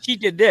face on it. She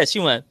did this. She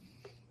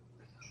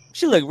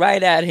looked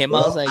right at him.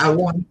 Well, I was like, I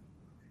won.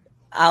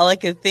 All I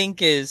could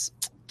think is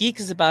Geek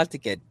is about to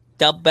get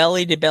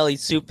belly to belly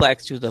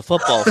suplex to the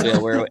football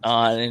field we're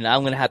on, and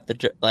I'm gonna have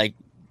to like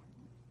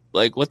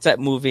what's that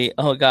movie?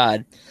 Oh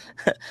God,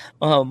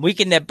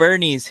 Weekend at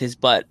Bernie's his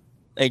butt.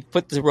 Like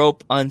put the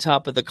rope on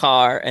top of the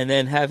car and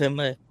then have him.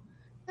 That's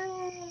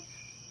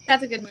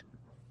a good movie.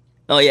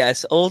 Oh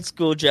yes, old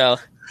school Joe.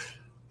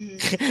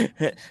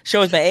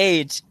 Shows my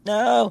age.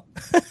 No.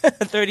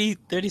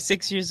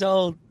 36 years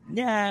old.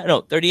 Yeah. No,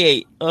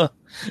 38.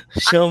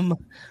 Show him.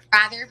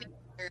 Rather be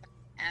older than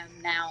I am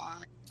now,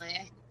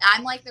 honestly.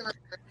 I'm like the reverse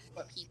of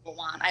what people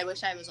want. I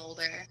wish I was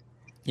older.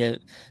 Yeah.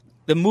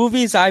 The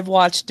movies I've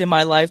watched in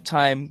my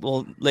lifetime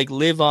will like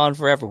live on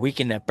forever.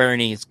 Weekend at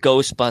Bernie's,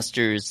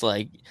 Ghostbusters,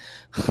 like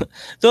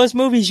those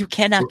movies you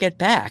cannot get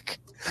back.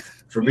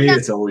 For me,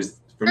 it's always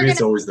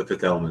the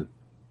Fifth Element.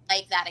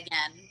 Like that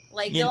again.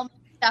 Like they'll make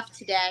stuff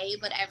today,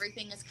 but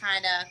everything is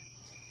kind of.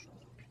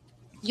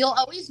 You'll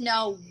always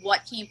know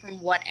what came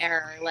from what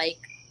era. Like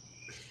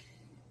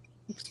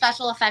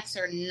special effects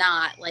or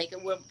not, like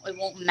it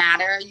won't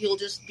matter. You'll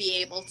just be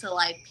able to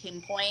like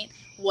pinpoint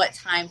what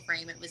time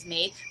frame it was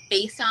made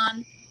based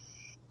on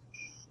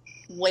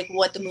like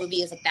what the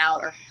movie is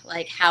about or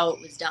like how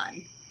it was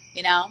done.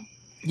 You know?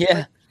 Yeah.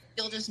 Like,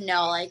 you'll just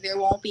know like there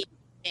won't be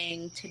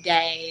anything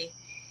today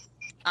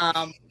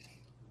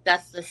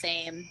that's the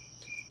same.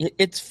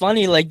 It's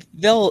funny, like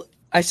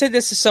I said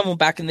this to someone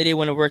back in the day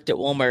when I worked at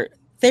Walmart.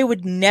 They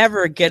would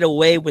never get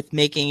away with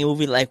making a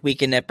movie like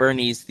Weekend at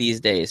Bernie's these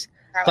days.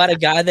 About a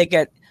guy that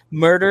got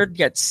murdered,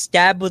 got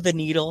stabbed with a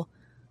needle,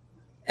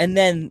 and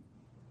then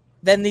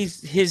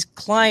his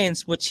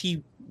clients, which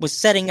he was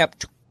setting up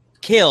to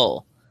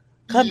kill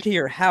come to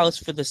your house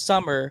for the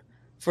summer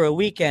for a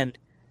weekend.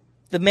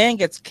 The man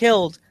gets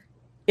killed.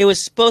 It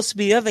was supposed to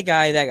be the other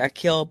guy that got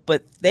killed,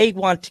 but they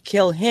want to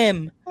kill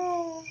him.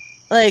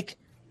 Like,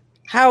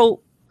 how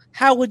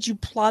would you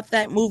plot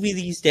that movie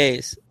these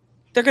days?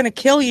 They're going to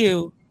kill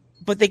you,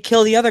 but they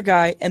kill the other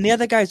guy, and the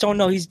other guys don't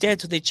know he's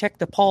dead, so they check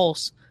the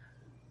pulse.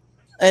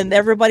 And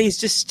everybody's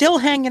just still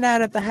hanging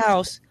out at the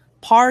house,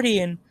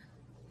 partying.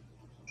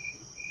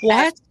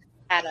 What?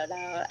 I don't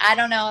know. I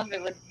don't know if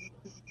it would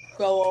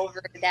go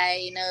over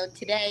today. You know,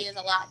 today is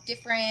a lot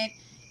different.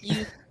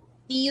 You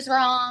sneeze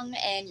wrong,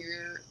 and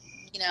you're,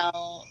 you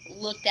know,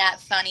 looked at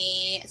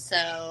funny.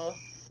 So,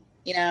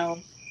 you know,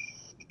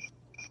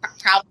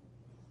 probably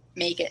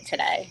make it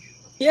today.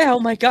 Yeah, oh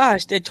my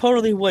gosh, they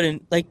totally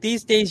wouldn't. Like,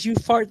 these days, you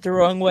fart the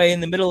wrong way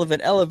in the middle of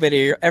an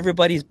elevator,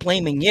 everybody's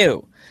blaming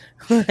you.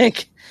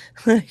 like,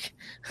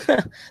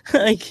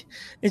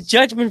 it's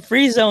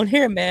judgment-free zone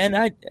here, man.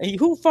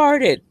 Who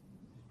farted?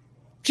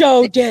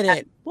 Joe did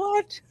it.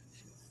 What?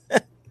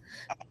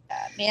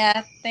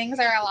 Yeah, things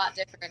are a lot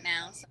different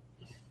now. So.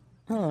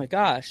 Oh my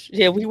gosh.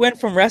 Yeah, we went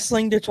from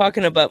wrestling to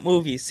talking about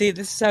movies. See,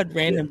 this is how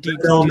random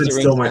Fifth Element's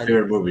still my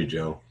favorite movie,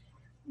 Joe.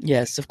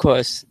 Yes, of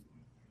course.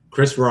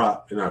 Chris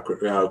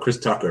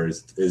Tucker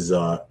is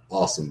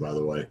awesome, by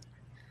the way.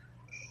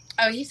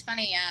 Oh, he's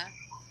funny, yeah.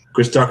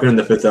 Chris Tucker in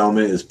The Fifth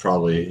Element is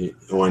probably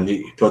when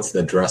he puts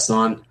the dress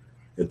on.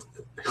 The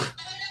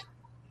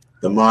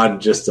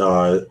mod just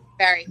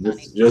very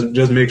funny.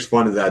 Just makes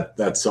fun of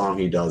that song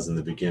he does in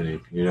the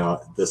beginning. You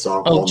know, the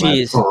song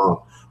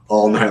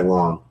all night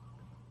long.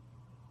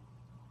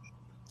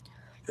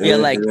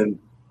 And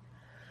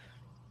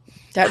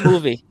that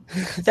movie.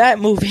 That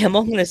movie. I'm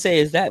all gonna say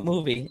is that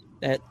movie.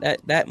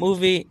 That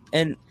movie.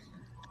 And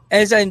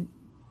as I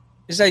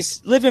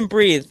live and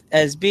breathe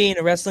as being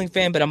a wrestling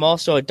fan, but I'm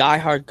also a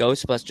diehard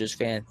Ghostbusters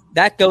fan.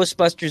 That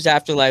Ghostbusters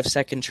Afterlife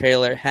second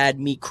trailer had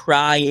me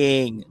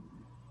crying.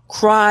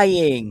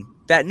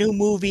 That new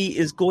movie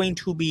is going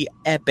to be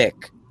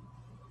epic.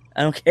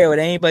 I don't care what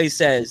anybody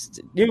says.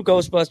 The new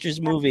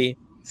Ghostbusters movie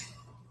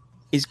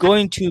is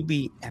going to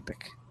be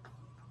epic.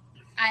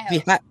 I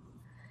hope.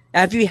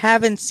 If you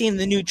haven't seen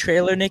the new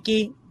trailer,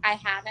 Nikki, I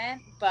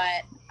haven't,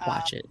 but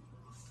watch it.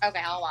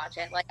 Okay, I'll watch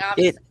it. Like,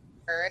 obviously,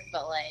 I've heard,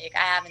 but like, I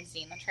haven't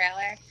seen the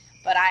trailer.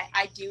 But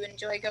I do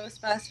enjoy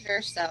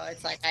Ghostbusters, so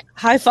it's like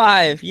high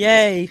five!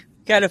 Yay!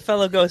 Got a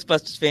fellow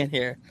Ghostbusters fan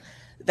here.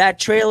 That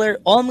trailer.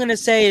 All I'm gonna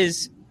say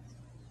is,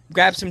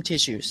 grab some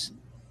tissues.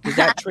 Because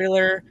that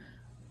trailer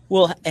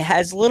it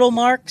has little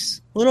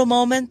moments,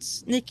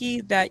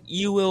 Nikki, that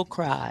you will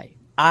cry.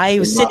 I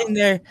was sitting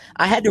there.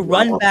 I had to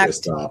run back.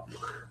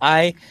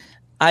 I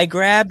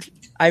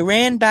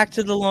ran back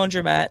to the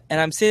laundromat, and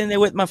I'm sitting there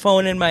with my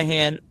phone in my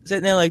hand,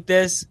 sitting there like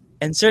this,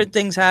 and certain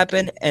things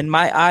happen, and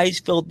my eyes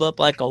filled up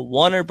like a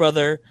Warner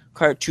Brother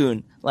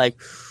cartoon.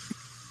 Like,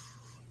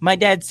 my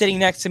dad's sitting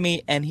next to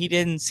me, and he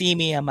didn't see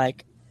me. I'm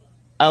like,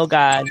 oh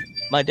God,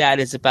 my dad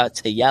is about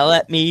to yell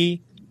at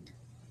me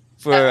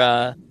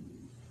for,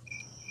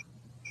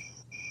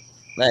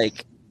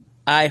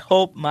 I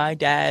hope my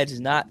dad does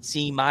not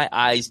see my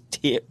eyes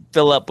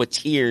fill up with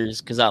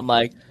tears, because I'm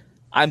like,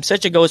 I'm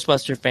such a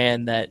Ghostbuster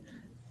fan that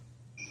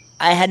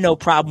I had no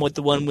problem with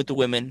the one with the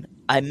women.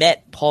 I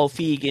met Paul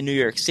Feig in New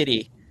York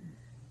City,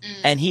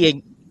 and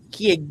he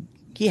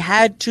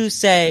had to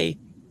say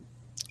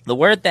the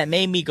word that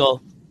made me go,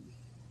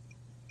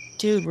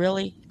 dude,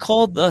 really?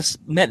 Called the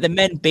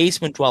men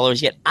basement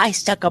dwellers, yet I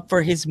stuck up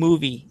for his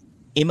movie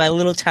in my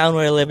little town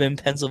where I live in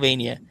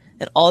Pennsylvania,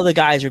 and all the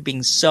guys are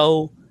being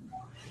so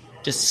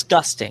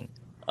disgusting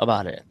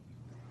about it.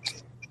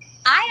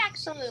 I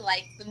actually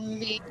liked the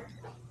movie.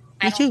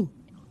 Me too.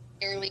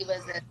 It really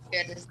was as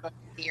good as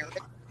the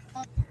original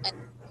and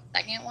the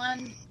second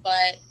one,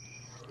 but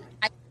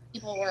I think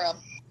people were a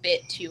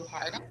bit too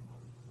hard on it.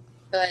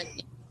 But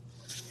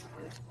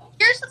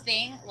here's the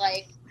thing,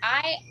 like,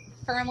 I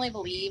firmly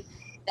believe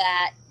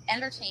that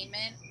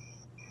entertainment,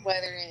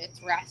 whether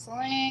it's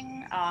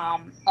wrestling,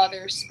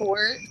 other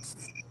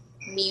sports,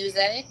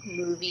 music,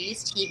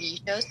 movies, TV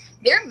shows,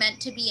 they're meant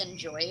to be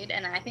enjoyed,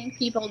 and I think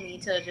people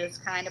need to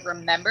just kind of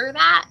remember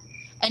that.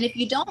 And if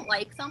you don't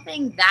like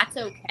something, that's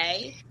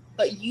okay,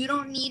 but you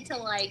don't need to,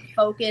 like,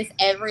 focus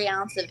every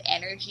ounce of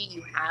energy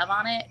you have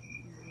on it,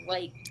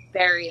 like,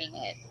 burying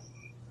it.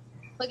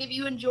 Like, if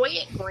you enjoy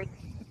it, great.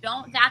 If you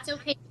don't, that's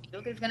okay.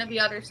 There's going to be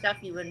other stuff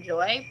you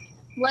enjoy.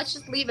 Let's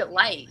just leave it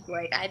light.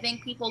 Like, I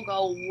think people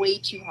go way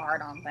too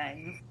hard on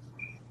things.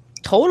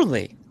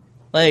 Totally.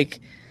 Like,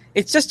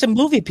 it's just a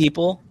movie,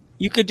 people.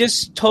 You could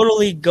just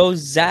totally go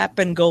zap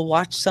and go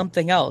watch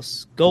something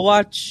else. Go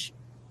watch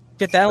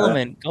Fifth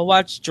Element. Go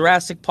watch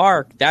Jurassic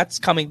Park. That's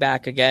coming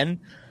back again.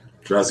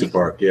 Jurassic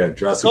Park, yeah.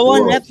 Jurassic Go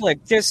World. on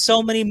Netflix. There's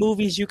so many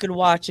movies you can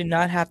watch and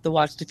not have to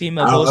watch the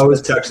female. I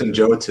was texting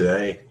Joe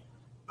today.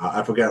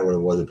 I forgot what it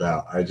was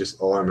about.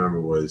 All I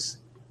remember was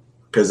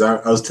because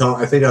I was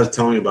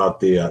telling you about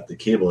the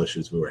cable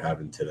issues we were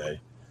having today.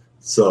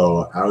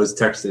 So I was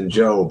texting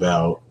Joe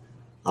about.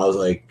 I was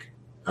like,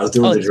 I was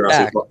doing Oh, the it's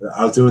Jurassic. back.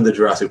 I was doing the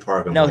Jurassic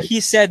Park. I'm No, like, he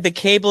said the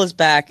cable is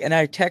back, and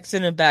I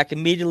texted him back.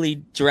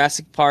 Immediately,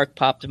 Jurassic Park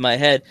popped in my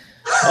head.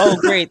 Oh,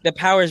 great, the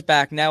power's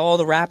back. Now all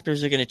the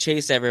raptors are going to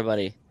chase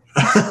everybody.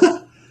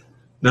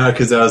 no,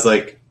 because I was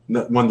like,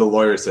 when the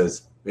lawyer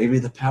says maybe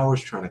the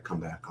power's trying to come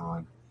back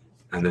on,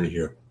 and then you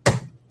hear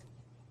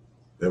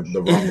the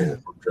rumble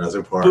from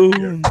Jurassic Park.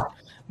 Boom.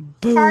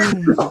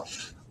 Boom.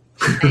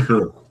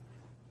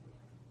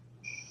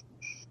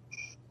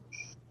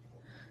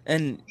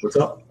 And What's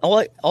up?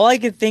 all I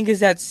could think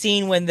is that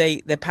scene when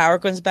the power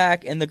comes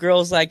back and the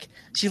girl's like,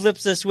 she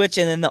flips the switch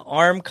and then the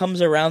arm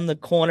comes around the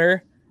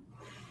corner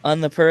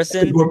on the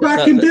person. We're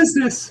back in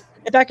business.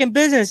 Back in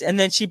business, and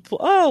then she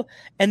pulls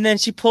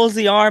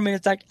the arm, and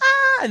it's like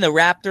and the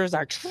raptor's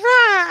like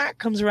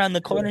comes around the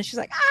corner, and she's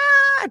like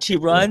and she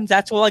runs.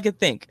 That's all I could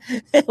think.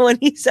 And when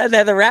he said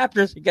that the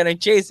raptors are gonna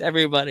chase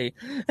everybody,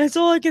 that's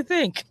all I could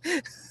think.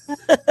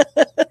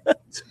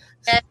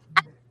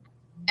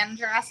 And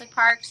Jurassic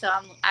Park, so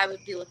I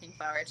would be looking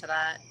forward to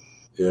that.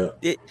 Yeah.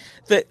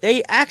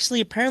 They actually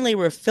apparently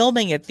were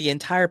filming it the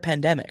entire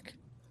pandemic,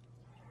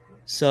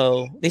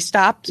 so they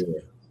stopped.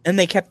 Yeah. And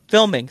they kept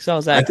filming, so I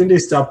was like, I think they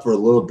stopped for a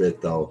little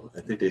bit though.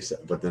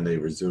 But then they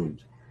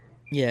resumed.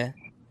 yeah.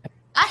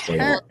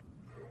 So,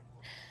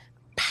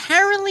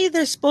 Apparently,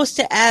 they're supposed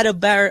to add a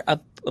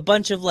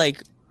bunch of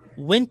like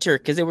winter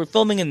because they were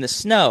filming in the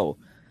snow.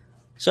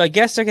 So I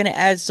guess they're going to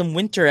add some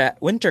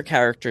winter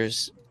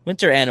characters,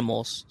 winter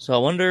animals. So I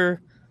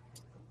wonder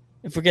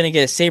if we're going to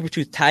get a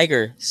saber-toothed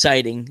tiger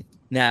sighting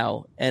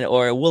now,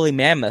 or a woolly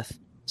mammoth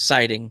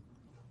sighting.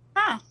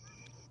 Huh?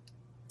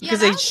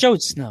 Because they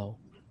showed snow.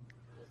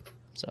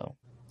 So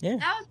yeah,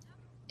 That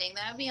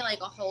would be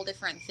like a whole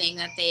different thing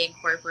that they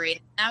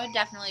incorporate. That would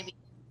definitely be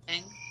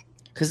interesting.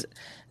 because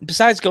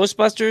besides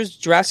Ghostbusters,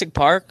 Jurassic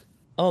Park,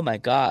 oh my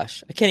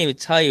gosh, I can't even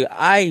tell you.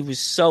 I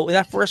was when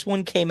that first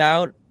one came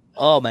out.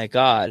 Oh my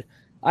god,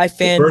 I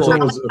fanboyed. the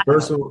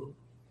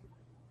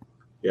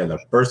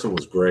first one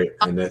was great,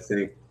 and I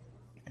think.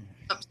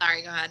 Oh,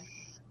 sorry. Go ahead.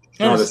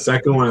 No, the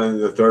second one and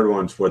the third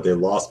one's where they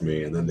lost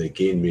me, and then they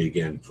gained me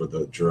again for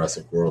the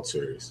Jurassic World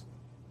series.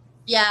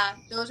 Yeah,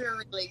 those were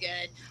really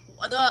good.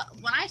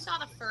 When I saw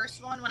the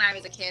first one when I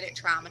was a kid, it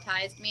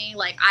traumatized me.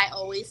 Like, I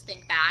always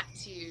think back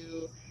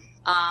to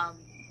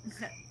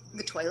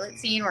the toilet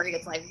scene where he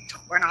gets like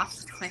torn off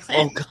the toilet.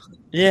 Oh god,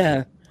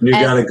 yeah. You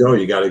gotta go.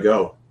 You gotta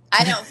go.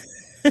 I know.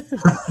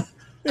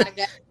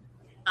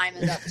 Time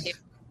is up too.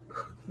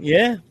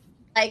 Yeah.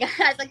 Like,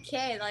 as a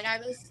kid, like I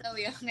was so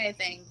young. I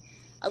think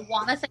I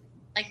want to say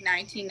like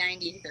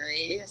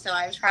 1993. So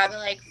I was probably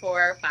like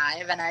 4 or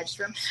 5, and I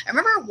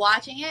remember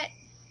watching it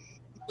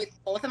with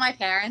both of my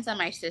parents and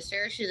my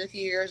sister. She's a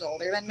few years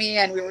older than me,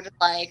 and we were just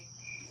like,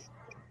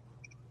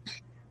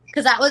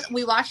 because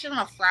we watched it on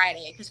a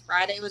Friday, because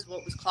Friday was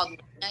what was called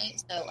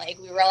midnight, so like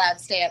we were allowed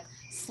to stay up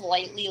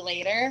slightly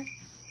later.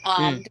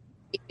 We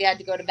had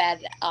to go to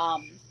bed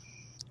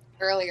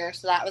earlier,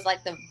 so that was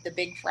like the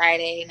big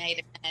Friday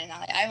night, and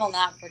I will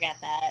not forget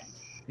that.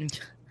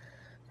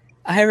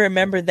 I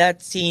remember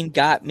that scene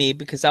got me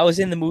because I was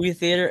in the movie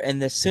theater,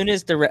 and as soon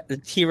as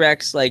the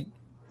T-Rex like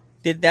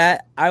did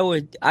that,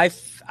 I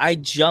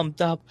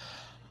jumped up.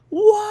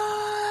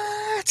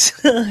 What?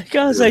 Like,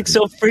 I was like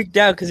so freaked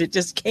out because it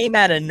just came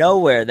out of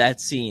nowhere. That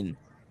scene.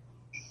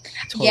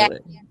 Totally.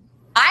 Yeah,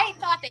 I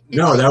thought they did.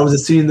 No, that was a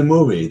scene in the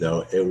movie,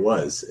 though. It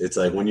was. It's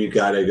like when you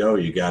gotta go,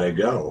 you gotta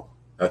go.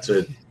 That's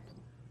what.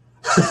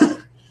 I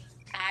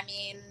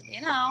mean, we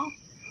don't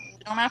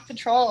have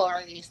control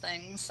over these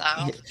things, so.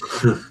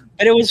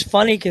 But it was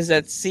funny because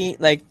that scene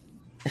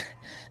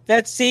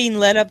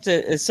led up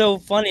to. It's so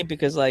funny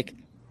because like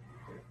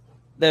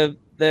the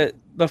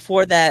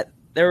before that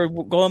they were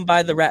going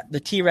by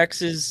the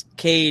T-Rex's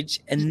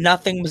cage and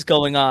nothing was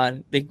going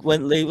on. They were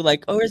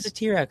like, "Oh, where's the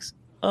T-Rex?"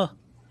 Oh,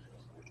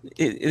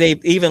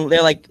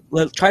 they're like,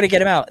 try to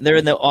get him out. They're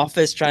in the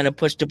office trying to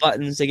push the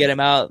buttons to get him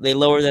out. They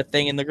lower the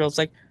thing, and the girl's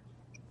like,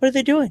 "What are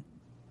they doing?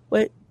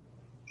 What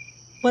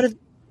are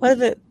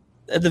the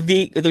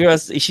girl?"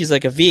 She's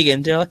like a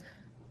vegan. They're like,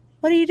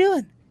 "What are you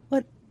doing?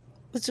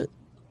 What's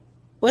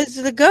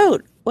the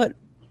goat? What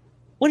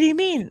do you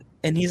mean?"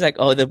 And he's like,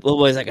 "Oh," the little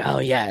boy's like, "Oh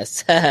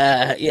yes."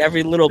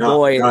 Every little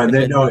boy. And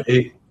then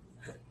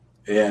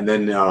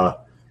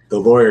the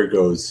lawyer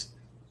goes,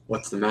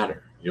 "What's the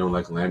matter? You don't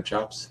like lamb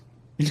chops?"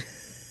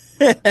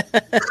 That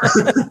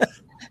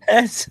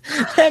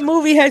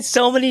movie had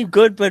so many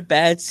good but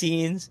bad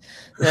scenes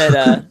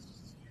that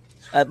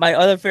my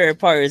other favorite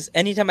part is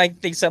anytime I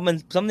think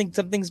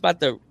something's about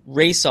to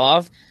race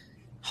off,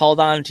 hold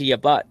on to your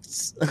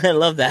butts. I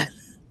love that.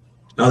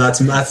 No,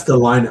 that's the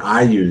line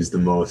I use the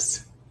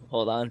most.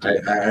 Hold on to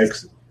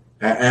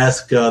I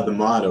ask the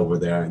mod over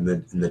there in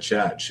the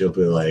chat. She'll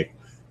be like,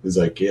 "He's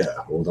like, yeah,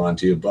 hold on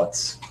to your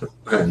butts,"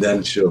 and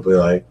then she'll be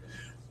like,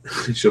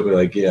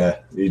 "Yeah,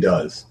 he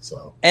does."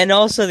 So. And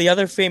also the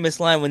other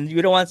famous line when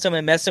you don't want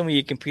someone messing with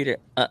your computer,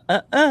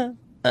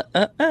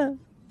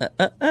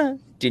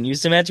 didn't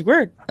use the magic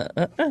word.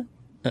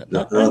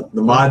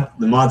 The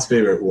mod's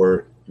favorite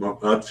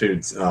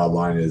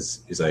line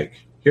is he's like,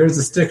 Here's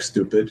the stick,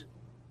 stupid.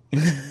 I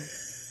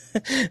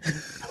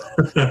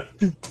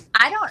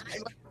don't.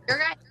 Your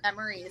guys'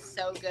 memory is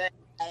so good.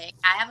 Like,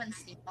 I haven't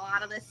seen a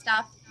lot of this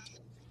stuff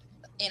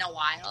in a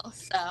while,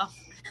 so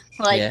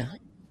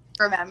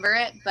remember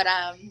it. But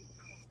I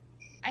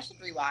should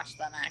rewatch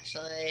them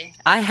actually.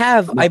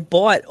 I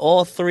bought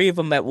all three of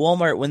them at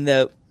Walmart when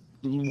the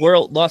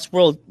Lost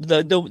World,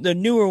 the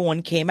newer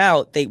one came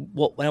out.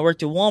 When I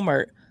worked at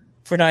Walmart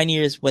for 9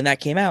 years, when that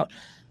came out,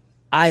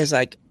 I was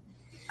like,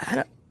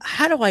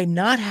 how do I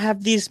not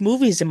have these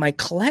movies in my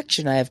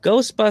collection? I have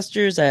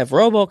Ghostbusters, I have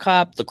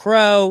RoboCop, The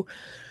Crow,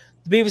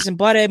 the Beavis and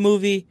Butthead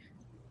movie.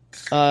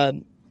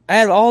 I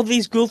had all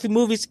these goofy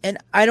movies, and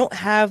I don't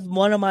have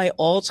one of my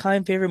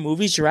all-time favorite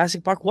movies,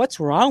 Jurassic Park. What's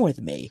wrong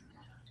with me?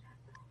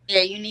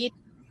 Yeah, you need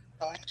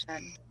a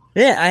collection.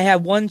 Yeah, I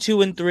have 1,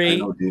 2, and 3.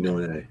 Dino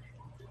DNA.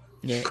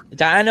 Yeah,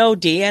 Dino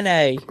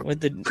DNA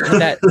with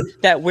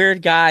that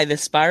weird guy, the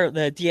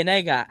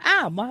DNA guy.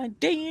 My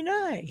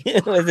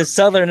DNA with the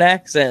Southern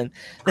accent.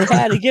 They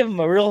had to give him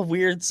a real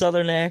weird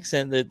Southern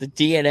accent. The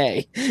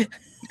DNA.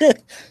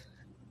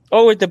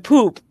 With the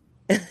poop,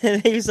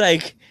 and he's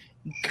like,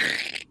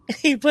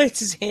 he puts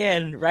his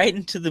hand right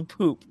into the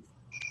poop.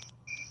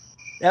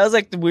 That was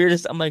like the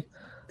weirdest. I'm like,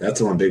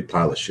 that's one big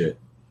pile of shit.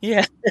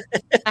 Yeah.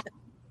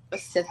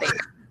 Specific.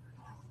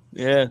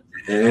 Yeah.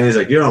 And he's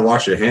like, you don't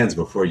wash your hands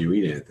before you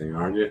eat anything,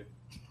 aren't you?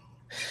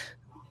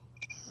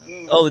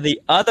 Oh,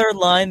 the other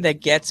line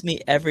that gets me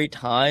every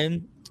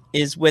time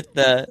is with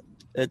the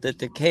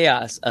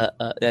chaos.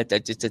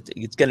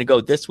 It's going to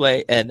go this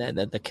way, and then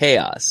the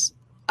chaos.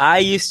 I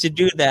used to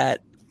do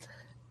that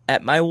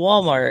at my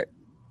Walmart,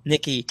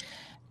 Nikki.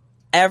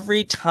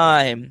 Every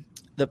time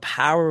the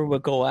power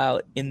would go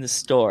out in the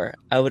store,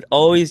 I would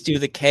always do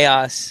the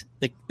chaos,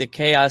 the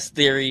chaos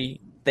theory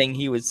thing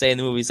he would say in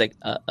the movie. He's like,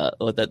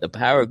 that the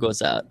power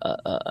goes out,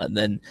 and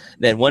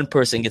then one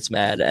person gets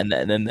mad, and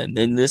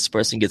then this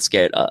person gets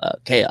scared.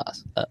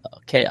 Chaos.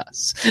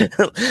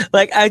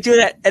 Like I do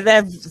that in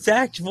that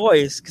exact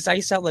voice because I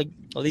used to have like,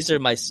 well, these are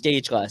my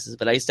stage glasses,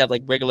 but I used to have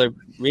like regular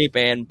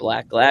Ray-Ban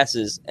black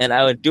glasses, and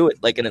I would do it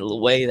like in a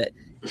way that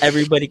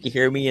everybody could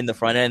hear me in the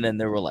front end, and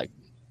they were like,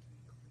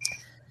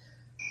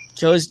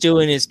 Joe's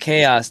doing his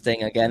chaos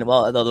thing again.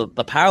 Well,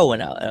 the power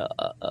went out.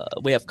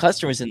 We have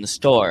customers in the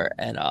store,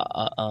 and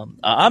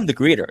I'm the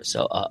greeter.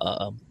 So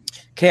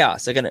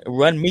chaos. They're gonna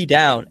run me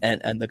down,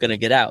 and they're gonna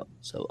get out.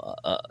 So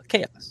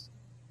chaos.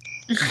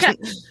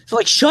 So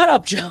like, shut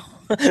up, Joe.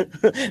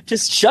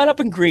 Just shut up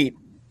and greet.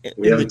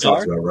 We haven't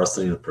talked about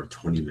wrestling for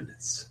 20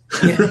 minutes.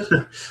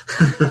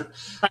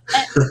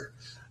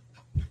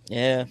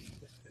 Yeah.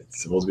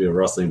 It's supposed to be a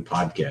wrestling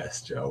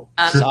podcast, Joe.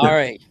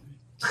 Sorry.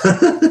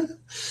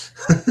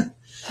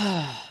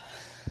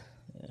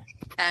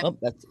 Oh,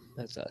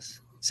 that's us.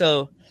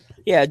 So,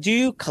 yeah. Do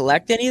you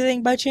collect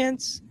anything by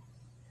chance?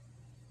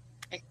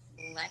 I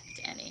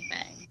collect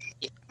anything?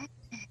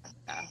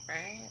 Stuff,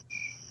 right?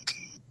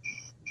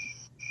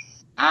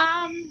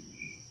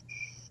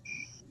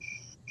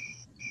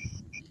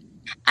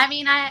 I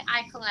mean,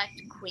 I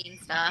collect Queen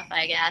stuff.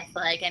 I guess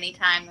like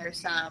anytime there's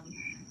some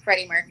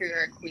Freddie Mercury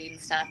or Queen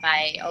stuff,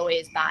 I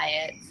always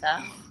buy it. So.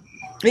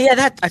 Yeah,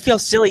 that I feel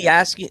silly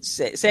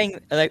saying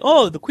like,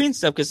 oh, the Queen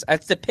stuff, because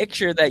that's the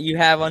picture that you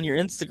have on your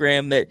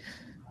Instagram that.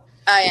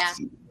 Oh yeah.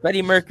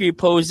 Freddie Mercury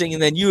posing,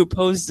 and then you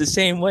posed the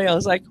same way. I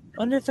was like, I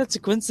wonder if that's a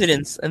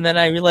coincidence. And then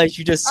I realized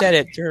you just said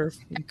it, Jerv.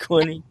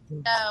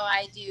 No,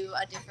 I do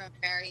a different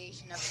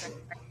variation of Freddie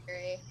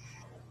Mercury.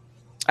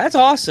 That's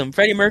awesome.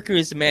 Freddie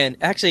Mercury is the man.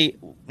 Actually,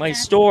 my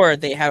store,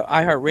 they have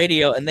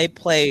iHeartRadio, and they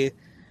play,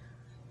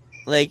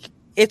 like,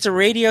 it's a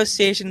radio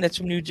station that's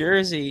from New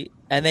Jersey,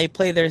 and they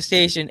play their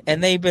station,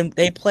 and they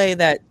play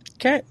that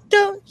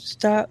 "Don't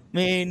Stop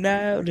Me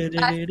Now."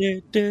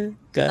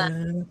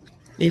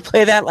 They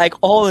play that like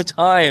all the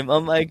time.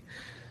 I'm like,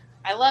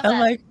 I love that.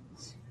 Like,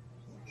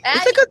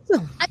 it's a good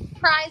song. I'm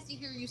surprised to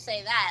hear you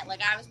say that. Like,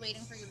 I was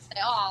waiting for you to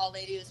say, "Oh, all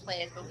they do is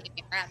play is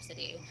Bohemian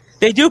Rhapsody."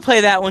 They do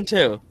play that one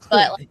too,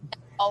 but like,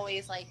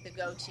 always like the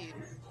go-to.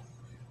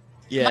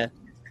 Yeah.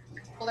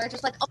 Well, they're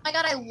just like, "Oh my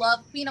god, I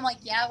love Queen." I'm like,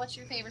 "Yeah, what's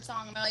your favorite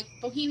song?" And they're like,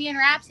 "Bohemian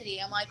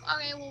Rhapsody." I'm like,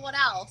 "Okay, well, what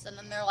else?" And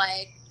then they're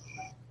like,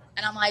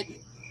 and I'm like,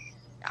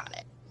 "Got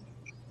it."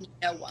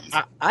 No one.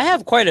 I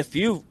have quite a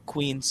few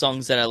Queen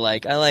songs that I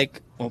like. I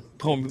like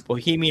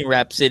Bohemian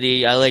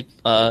Rhapsody. I like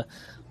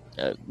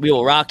We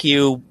Will Rock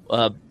You.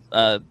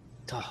 What's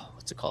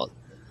it called?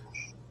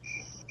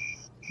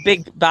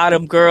 Big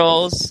Bottom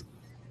Girls.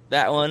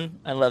 That one.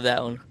 I love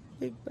that one.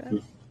 Big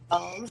Bottom.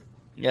 Oh.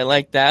 Yeah, I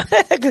like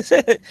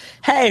that.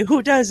 Hey,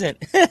 who doesn't?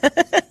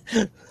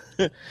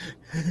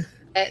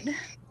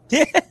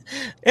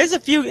 There's a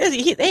few.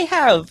 They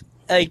have,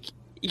 like,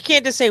 you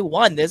can't just say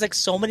one. There's, like,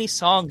 so many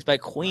songs by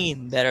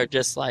Queen that are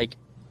just, like,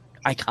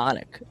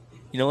 iconic.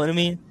 You know what I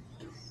mean?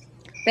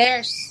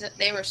 They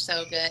were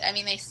so good. I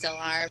mean, they still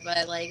are,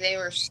 but, like, they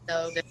were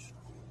so good.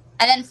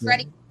 And then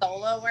Freddie's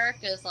solo work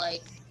is,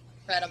 like,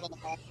 incredible.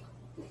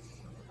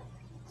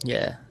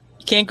 Yeah.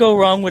 You can't go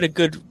wrong with a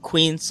good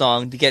Queen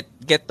song to get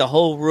the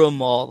whole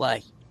room all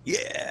like,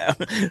 yeah.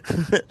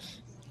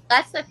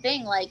 That's the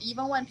thing. Like,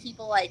 even when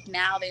people like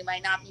now, they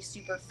might not be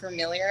super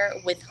familiar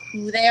with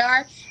who they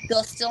are.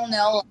 They'll still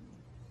know like,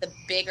 the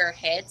bigger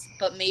hits,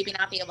 but maybe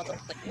not be able to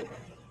play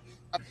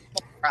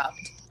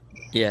abrupt.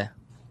 Yeah.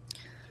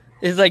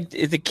 It's like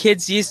the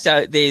kids these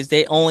days,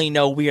 they only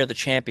know We Are the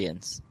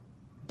Champions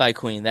by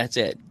Queen. That's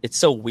it. It's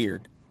so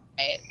weird.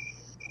 Right.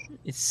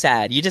 It's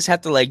sad. You just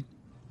have to like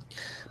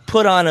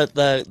put on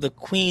the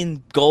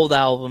Queen Gold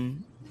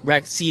album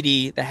rec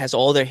CD that has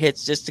all their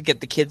hits just to get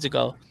the kids to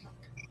go,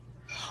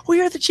 We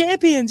Are the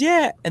Champions,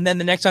 yeah. And then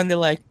the next song they're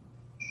like,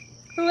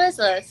 Who is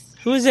this?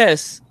 Who is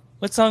this?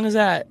 What song is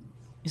that?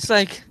 It's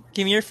like,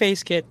 give me your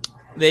face, kid.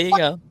 There you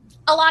go.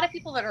 A lot of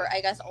people that are, I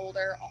guess,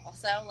 older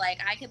also, like,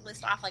 I could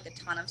list off, like, a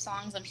ton of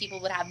songs and people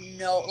would have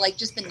no, like,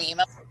 just the name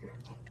of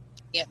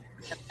it.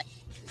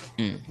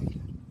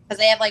 Because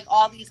they have, like,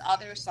 all these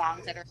other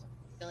songs that are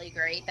really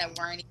great that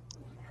weren't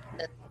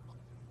even,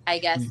 I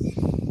guess,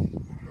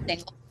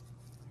 single.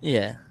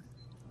 Yeah.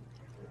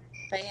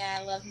 But, yeah,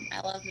 I love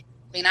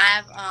I mean, I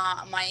have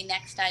my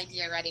next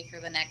idea ready for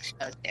the next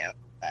show, too.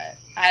 But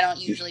I don't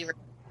usually...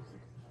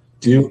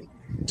 Do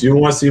you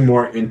want to see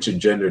more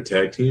intergender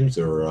tag teams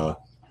or...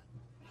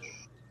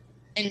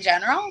 In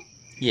general?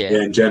 Yeah,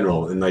 in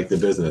general, in like the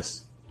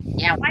business.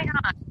 Yeah, why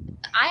not?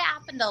 I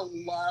happen to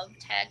love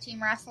tag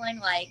team wrestling.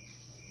 Like,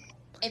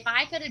 if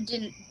I could have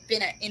been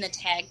in a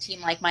tag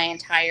team like my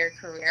entire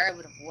career, I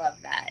would have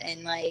loved that.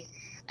 And like,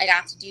 I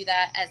got to do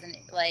that as an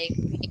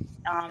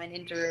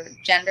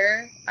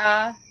intergender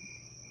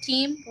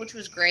team, which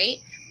was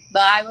great.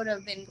 But I would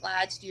have been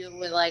glad to do it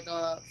with like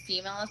a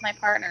female as my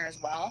partner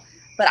as well.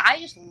 But I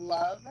just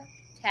love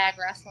tag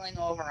wrestling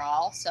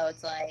overall. So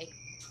it's like,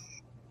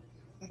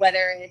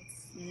 whether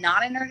it's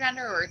not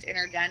intergender or it's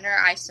intergender,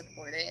 I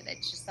support it.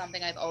 It's just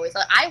something I've always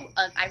loved.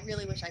 I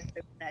really wish I could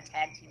have been a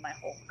tag team my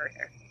whole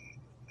career.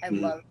 I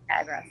love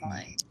tag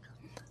wrestling.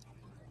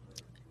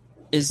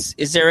 Is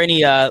there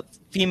any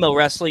female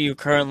wrestler you're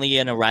currently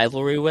in a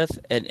rivalry with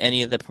at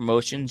any of the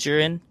promotions you're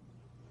in?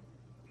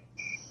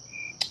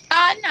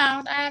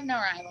 No, I have no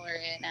rivalry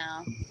right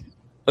now.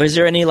 Or is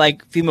there any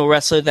like female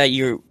wrestler that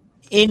you're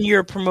in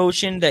your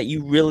promotion that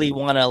you really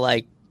want to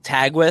like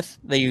tag with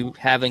that you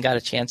haven't got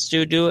a chance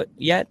to do it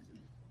yet?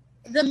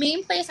 The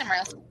main place I'm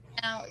wrestling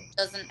now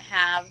doesn't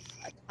have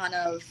a ton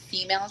of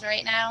females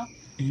right now.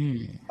 So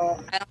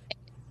I don't think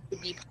it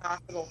would be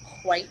possible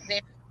quite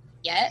there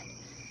yet.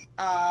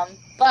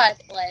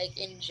 But like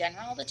in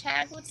general, the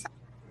tag would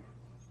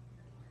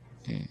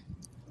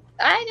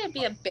I'd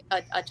be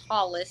a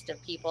tall list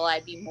of people.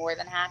 I'd be more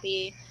than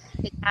happy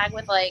to tag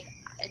with. Like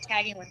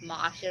tagging with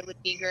Masha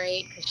would be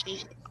great because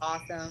she's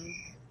awesome.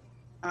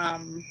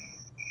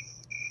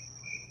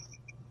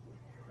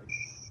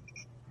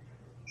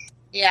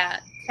 Yeah,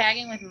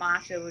 tagging with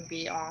Masha would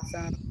be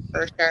awesome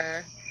for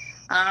sure.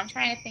 I'm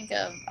trying to think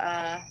of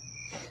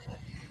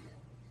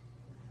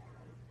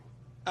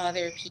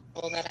other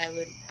people that I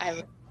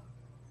would.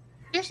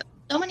 There's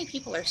so many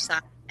people are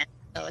signed,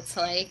 so it's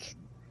like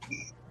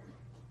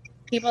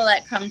people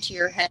that come to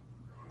your head.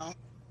 You know,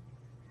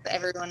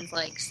 everyone's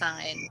like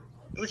signed,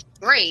 which is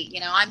great.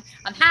 You know,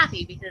 I'm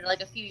happy because like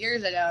a few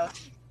years ago,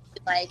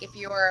 like if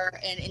you were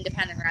an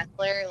independent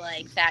wrestler,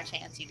 like fat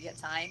chance you'd get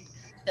signed.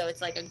 So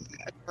it's like a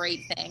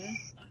great thing.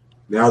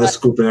 Now they're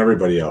scooping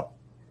everybody up.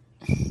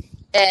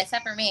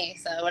 Except for me.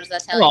 So what does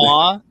that tell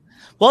you?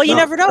 Well, you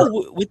never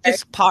know. With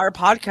this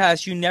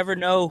podcast, you never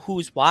know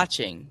who's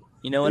watching.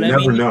 You know what I mean?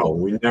 We never know.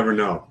 We never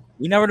know.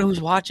 We never know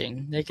who's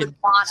watching. They could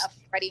want a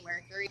Freddie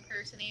Mercury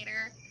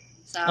impersonator.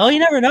 So you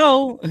never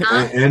know.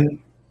 And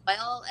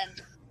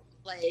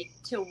like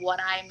to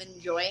what I'm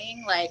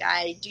enjoying, like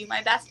I do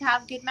my best to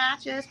have good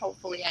matches.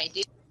 Hopefully, I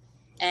do.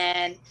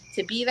 And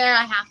to be there,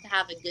 I have to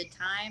have a good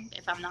time.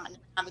 If I'm not going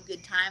to have a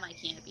good time, I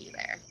can't be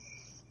there.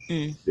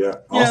 Yeah.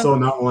 Also,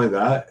 not only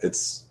that,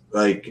 it's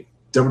like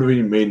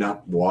WWE may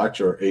not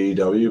watch or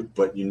AEW,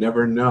 but you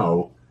never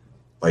know.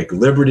 Like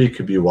Liberty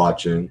could be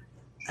watching,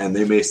 and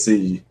they may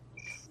see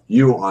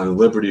you on a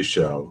Liberty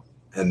show,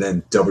 and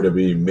then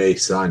WWE may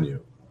sign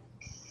you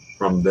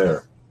from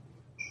there.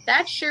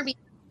 That sure be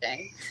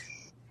interesting.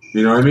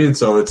 You know what I mean?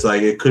 So it's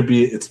like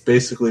it's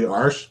basically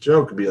our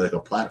show could be like a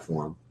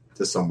platform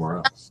to somewhere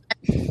else.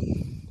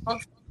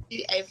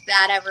 If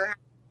that ever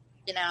happens,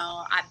 you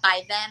know,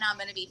 by then I'm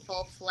going to be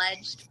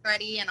full-fledged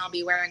Freddie, and I'll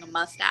be wearing a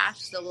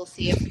mustache, so we'll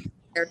see if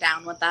they're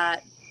down with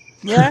that.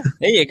 Yeah,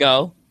 there you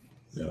go.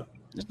 Yeah.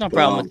 There's no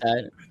problem with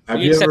that.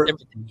 Have you ever...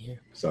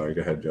 Sorry,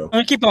 go ahead, Joe.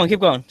 Oh, keep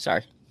going.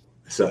 Sorry.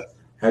 So,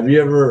 have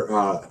you ever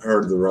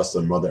heard of the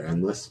wrestler Mother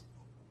Endless?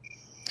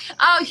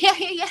 Oh, yeah.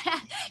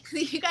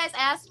 You guys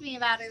asked me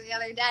about it the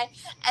other day.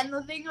 And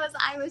the thing was,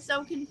 I was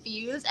so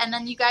confused. And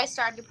then you guys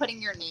started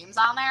putting your names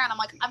on there. And I'm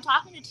like, I'm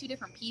talking to two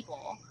different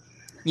people.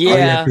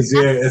 Yeah.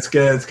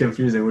 It's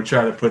confusing. We're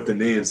trying to put the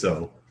names,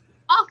 so.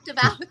 Talked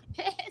about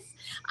this.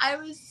 I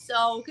was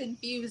so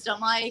confused. I'm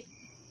like,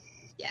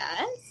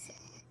 yes.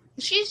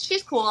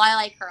 She's cool. I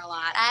like her a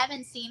lot. I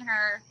haven't seen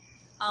her,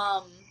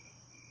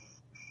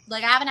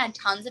 like, I haven't had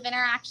tons of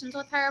interactions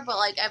with her. But,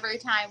 like, every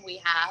time we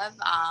have,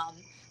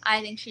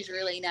 I think she's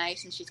really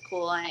nice and she's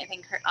cool, and I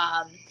think her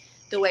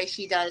the way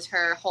she does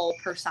her whole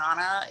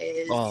persona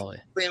is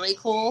really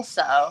cool.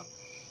 So,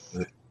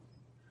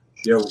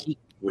 yeah,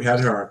 we had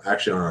her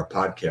actually on our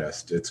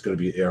podcast. It's going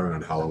to be airing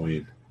on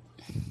Halloween.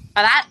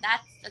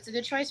 That's a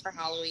good choice for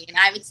Halloween.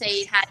 I would say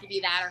it had to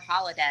be that or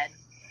Holodead.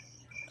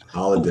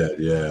 Holodead,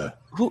 yeah.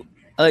 Who,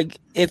 like,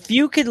 if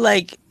you could,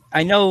 like,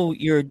 I know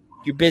you're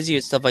busy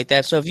and stuff like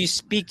that. So if you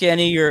speak to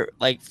any of your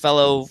like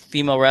fellow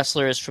female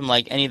wrestlers from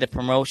like any of the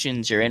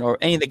promotions you're in, or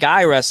any of the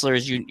guy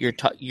wrestlers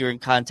you're in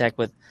contact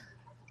with,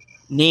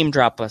 name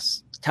drop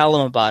us. Tell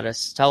them about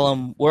us. Tell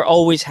them we're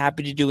always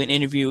happy to do an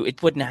interview.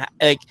 It wouldn't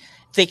like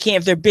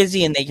if they're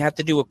busy and they have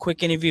to do a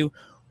quick interview,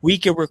 we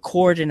could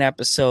record an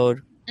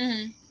episode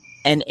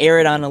and air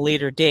it on a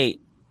later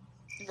date.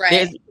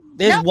 Right.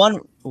 There's one.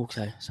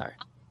 Okay, sorry.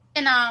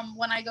 And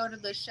when I go to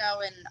the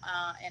show in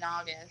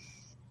August.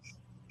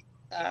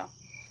 So,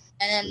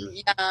 and then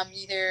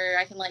either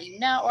I can let you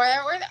know, or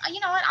you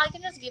know what, I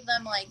can just give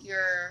them like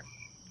your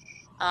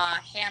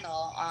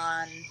handle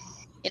on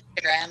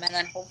Instagram, and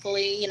then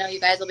hopefully, you know, you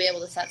guys will be able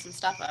to set some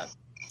stuff up.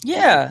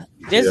 Yeah,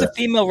 there's a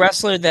female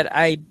wrestler that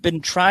I've been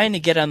trying to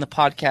get on the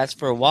podcast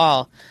for a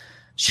while.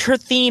 Her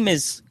theme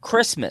is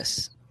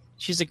Christmas.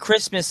 She's a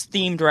Christmas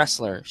themed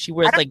wrestler. She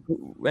wears like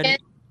red.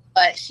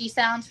 But she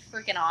sounds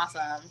freaking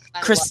awesome.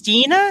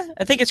 Christina?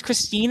 I think it's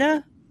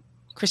Christina.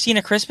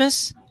 Christina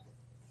Christmas.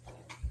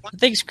 I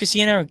think it's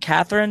Christina or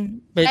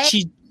Catherine, but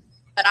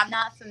But I'm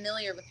not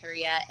familiar with her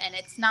yet, and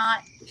it's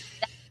not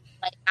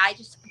like I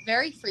just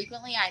very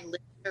frequently I live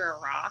under a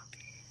rock.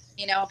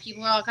 You know,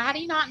 people are like, "How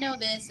do you not know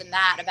this and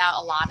that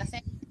about a lot of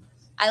things?"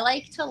 I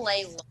like to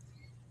lay low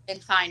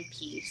and find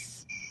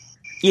peace.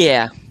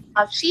 Yeah,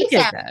 she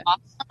sounds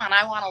awesome, and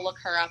I want to look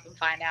her up and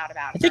find out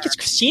about her. I think it's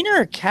Christina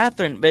or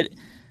Catherine, but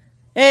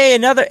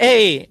another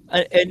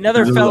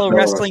fellow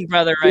wrestling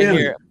brother right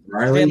here.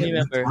 Riley,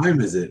 what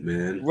time is it,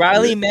 man?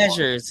 Riley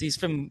Measures. He's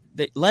from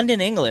London,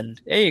 England.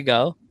 There you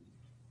go.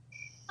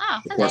 Oh,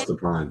 across the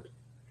pond.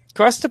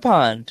 Across the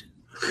pond.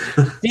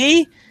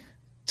 See?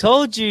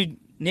 Told you,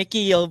 Nikki,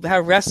 you'll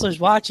have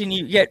wrestlers watching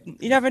you. Yet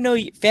you never know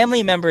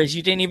family members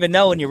you didn't even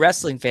know in your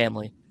wrestling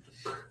family.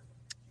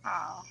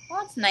 Oh,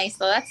 well, that's nice,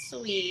 though. That's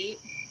sweet.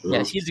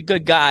 Yes, he's a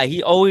good guy.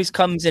 He always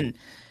comes and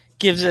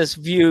gives us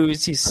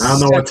views. I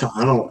don't know what time.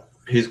 I don't.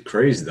 He's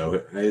crazy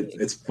though.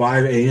 It's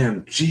 5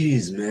 a.m.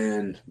 Jeez,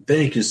 man.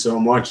 Thank you so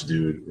much,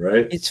 dude.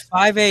 Right? It's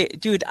 5 a.m.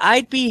 Dude,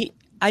 I'd be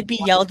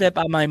yelled at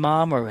by my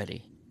mom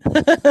already.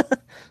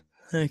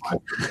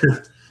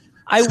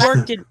 I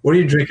worked in. What are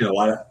you drinking?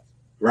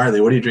 Riley?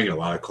 What are you drinking? A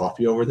lot of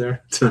coffee over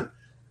there? Still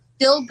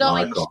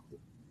going.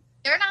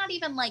 They're not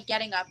even like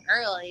getting up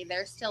early.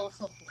 They're still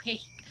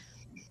awake.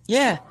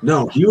 Yeah.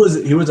 No, he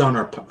was on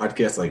our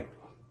podcast, like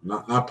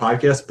not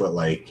podcast, but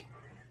like.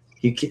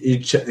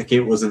 He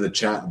was in the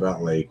chat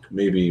about like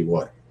maybe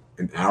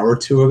an hour or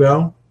two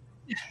ago.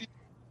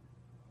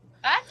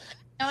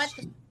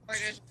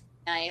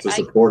 Nice. To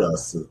support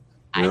us, you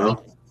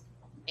know.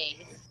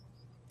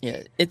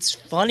 Yeah, it's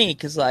funny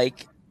because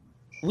like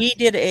we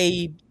did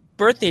a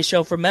birthday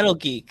show for Metal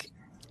Geek,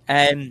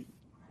 and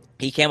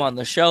he came on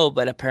the show,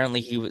 but apparently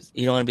he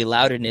don't want to be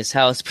loud in his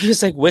house. But he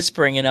was like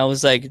whispering, and I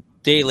was like, a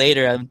day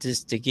later, I'm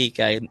just a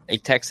Geek. I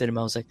texted him.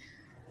 I was like,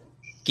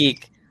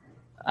 Geek,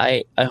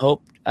 I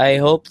hope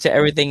to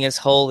everything is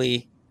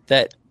holy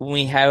that when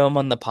we have him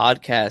on the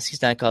podcast,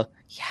 he's not going,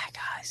 yeah,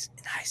 guys,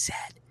 and I said.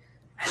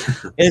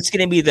 It's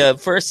going to be the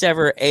first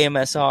ever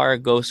AMSR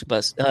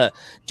Ghostbusters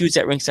Dudes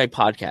at Ringside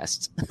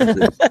podcast.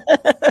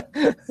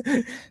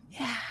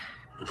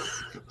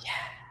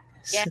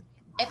 Yeah.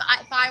 If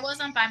I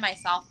wasn't by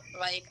myself,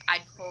 like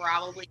I'd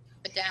probably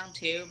put it down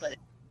too, but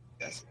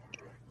it's just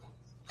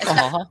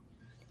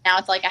now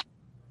it's like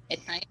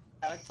midnight,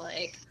 so it's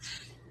like.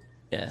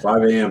 Yeah.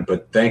 5 a.m.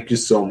 But thank you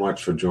so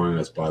much for joining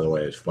us. By the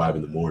way, it's 5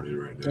 in the morning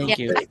right now. Thank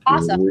you.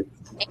 Awesome.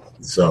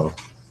 So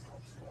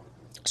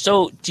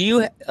do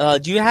you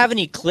have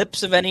any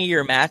clips of any of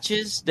your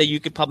matches that you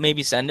could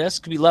maybe send us?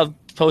 Because we love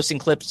posting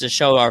clips to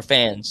show our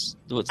fans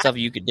what stuff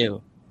you could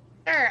do.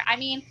 Sure. I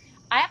mean,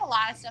 I have a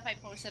lot of stuff I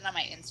posted on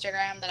my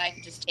Instagram that I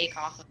could just take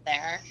off of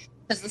there.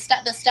 Because the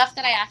stuff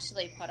that I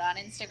actually put on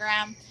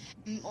Instagram,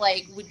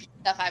 like, would be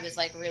stuff I was,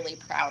 like, really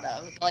proud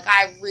of. Like,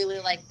 I really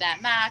liked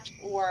that match,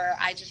 or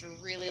I just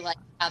really liked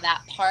how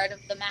that part of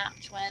the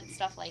match went,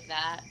 stuff like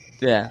that.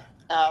 Yeah.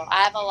 So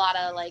I have a lot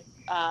of, like,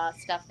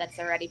 stuff that's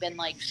already been,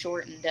 like,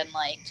 shortened and,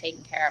 like,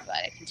 taken care of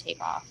that I can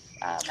take off.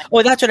 That's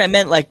what I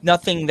meant, like,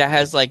 nothing that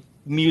has, like,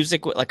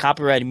 music, like,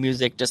 copyrighted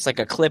music, just, like,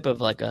 a clip of,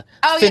 like, a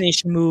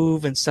finish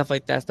move and stuff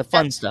like that, the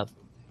fun stuff.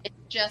 It's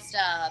just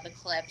the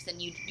clips,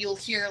 and you'll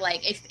hear,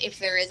 like, if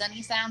there is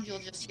any sound, you'll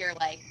just hear,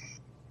 like,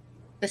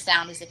 the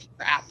sound as if you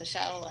were at the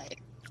show,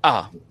 like.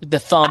 The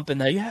thump and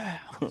the, yeah.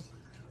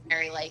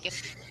 Very, like,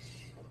 if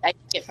I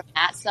get from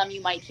that, some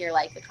you might hear,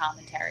 like, the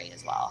commentary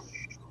as well.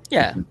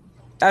 Yeah,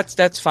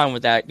 that's fine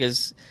with that,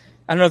 because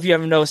I don't know if you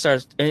ever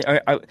noticed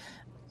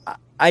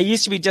I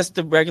used to be just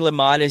the regular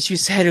mod, as you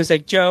said. It was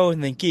like Joe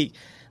and then Geek.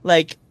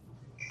 Like,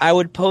 I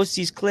would post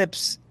these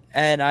clips,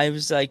 and I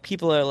was like,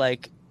 people are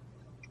like,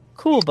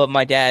 cool. But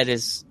my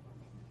dad's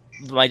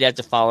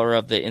a follower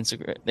of the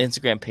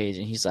Instagram page,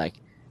 and he's like,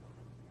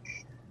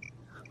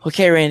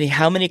 okay, Randy,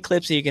 how many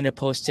clips are you going to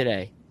post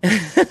today?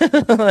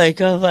 I'm like,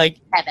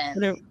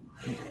 7.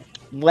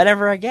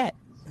 whatever I get.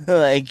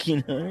 Like, you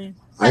know what I mean?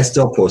 I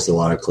still post a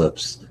lot of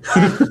clips.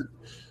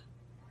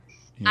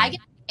 I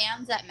get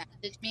fans that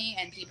message me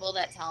and people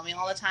that tell me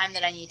all the time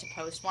that I need to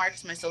post more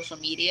because my social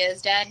media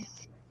is dead.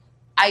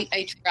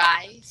 I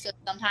try. So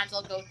sometimes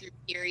I'll go through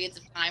periods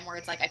of time where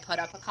it's like I put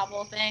up a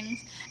couple of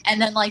things,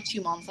 and then like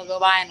 2 months will go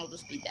by and it'll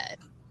just be dead.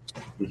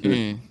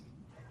 Mm.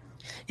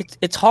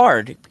 It's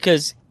hard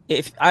because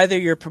if either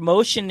your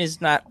promotion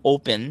is not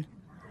open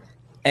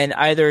and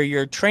either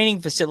your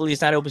training facility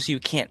is not open so you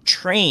can't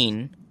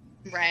train,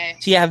 right?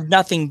 So you have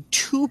nothing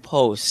to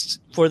post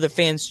for the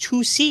fans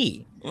to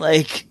see.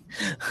 Like,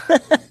 I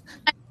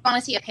want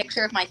to see a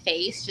picture of my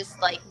face,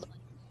 just like in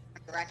the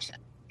direction.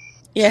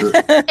 Yeah,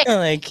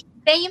 like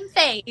same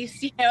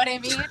face. You know what I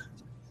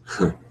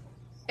mean?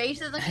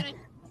 Face isn't gonna.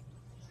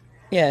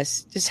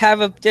 Yes, just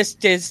have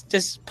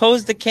just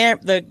pose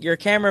your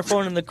camera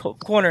phone in the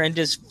corner and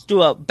just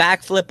do a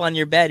backflip on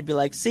your bed. Be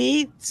like,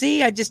 see,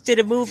 I just did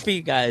a move for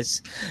you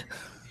guys.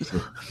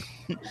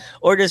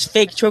 Or just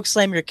fake choke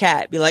slam your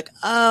cat. Be like,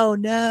 oh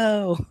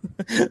no.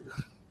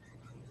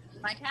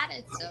 My cat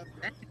is so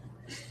good.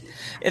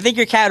 I think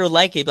your cat would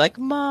like it. Be like,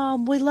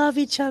 Mom, we love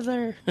each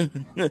other. I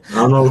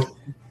don't know.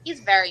 He's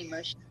very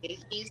mushy.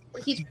 He's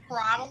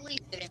probably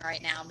sitting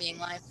right now being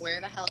like, where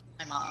the hell is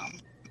my mom?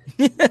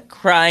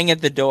 Crying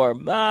at the door.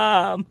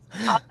 Mom.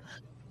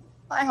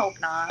 I hope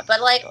not.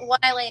 But like when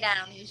I lay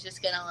down, he's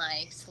just gonna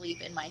like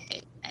sleep in my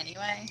face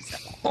anyway.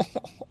 So.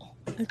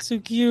 That's so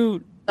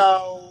cute.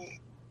 So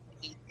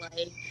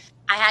like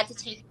I had to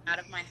take him out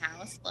of my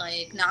house,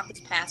 like not this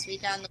past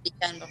weekend, the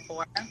weekend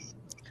before.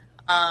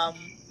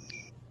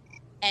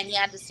 And he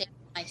had to stay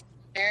with my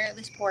sister.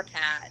 This poor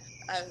cat.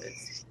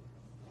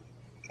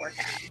 Poor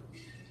cat.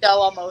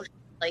 So emotional.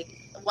 Like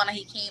when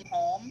he came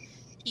home,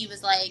 he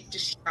was like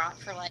distraught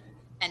for like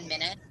 10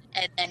 minutes,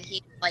 and then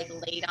he like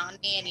laid on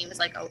me, and he was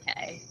like,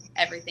 "Okay,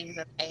 everything's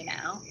okay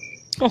now."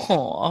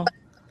 Aww.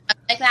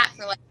 Like that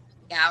for like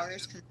 3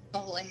 hours,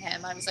 consoling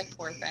him. I was like,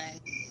 "Poor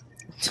thing."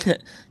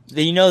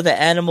 You know, the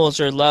animals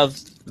are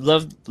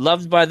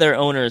loved by their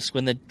owners.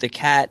 When the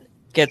cat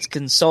gets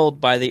consoled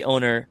by the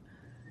owner,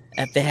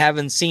 if they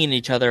haven't seen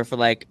each other for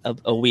like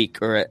a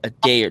week or a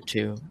day or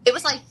two. It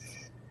was like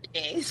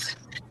 3 days.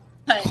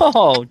 But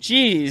oh,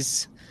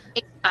 jeez.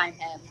 FaceTime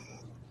him.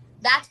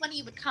 That's when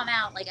he would come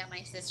out, like, at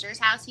my sister's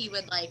house. He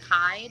would, like,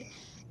 hide.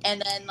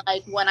 And then,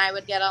 like, when I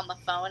would get on the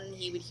phone and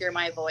he would hear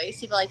my voice,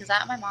 he'd be like, is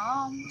that my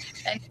mom?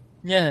 And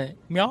yeah.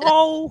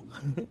 Meow.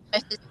 my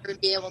sister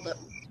would be able to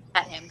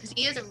pet him. Because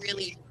he is a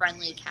really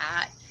friendly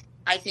cat.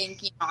 I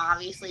think, you know,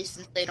 obviously,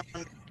 since they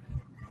don't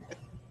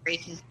very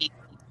confused.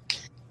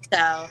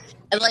 So,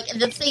 and, like, and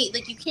they,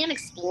 like, you can't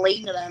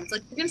explain to them. It's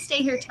like, you're going to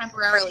stay here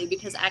temporarily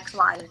because X,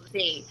 Y, and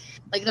Z.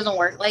 Like, it doesn't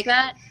work like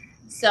that.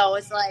 So,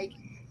 it's like,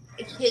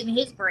 in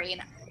his brain,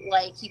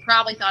 like, he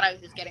probably thought I was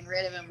just getting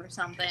rid of him or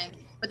something.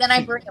 But then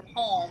I bring him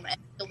home, and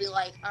he'll be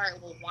like, all right,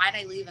 well, why'd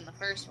I leave in the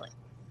first place?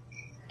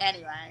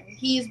 Anyway,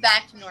 he's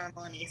back to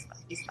normal, and he's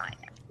fine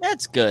now.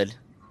 That's good.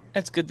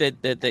 That's good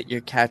that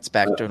your cat's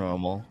back to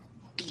normal.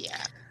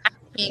 Yeah.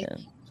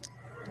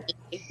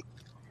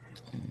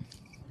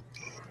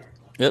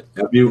 Yep.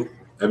 Have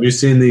you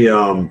seen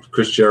the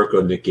Chris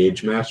Jericho Nick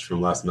Gage match from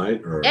last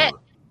night? Or yeah.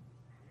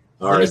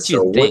 All right.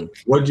 So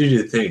what did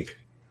you think?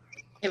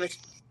 It was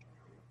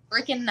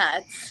freaking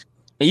nuts.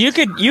 You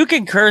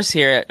can curse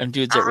here on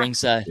Dudes at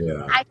Ringside.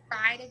 Yeah. I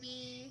try to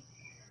be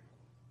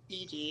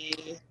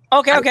PG.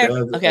 Okay.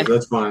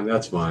 That's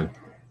fine.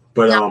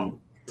 But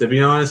to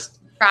be honest,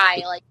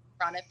 try like in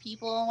front of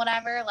people and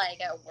whatever. Like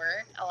at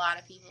work, a lot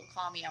of people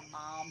call me a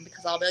mom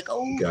because I'll be like,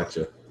 "Oh,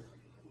 gotcha."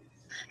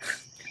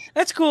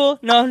 That's cool.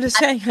 No, I'm just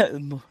saying.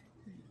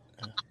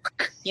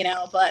 You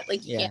know, but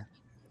like you can't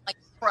like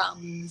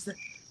crumbs.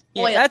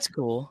 Yeah, that's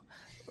cool.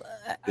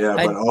 Yeah,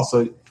 but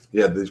also,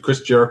 the Chris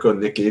Jericho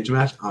Nick Gage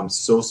match. I'm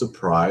so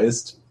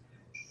surprised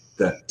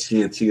that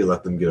TNT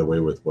let them get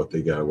away with what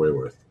they got away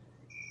with.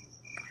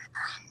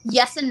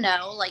 Yes and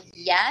no. Like,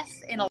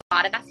 yes, in a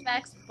lot of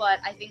aspects, but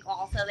I think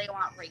also they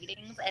want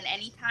ratings. And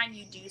anytime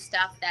you do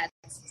stuff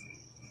that's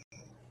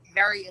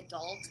very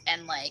adult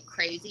and, like,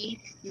 crazy,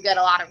 you get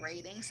a lot of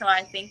ratings. So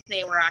I think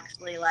they were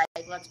actually like,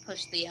 let's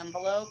push the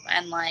envelope.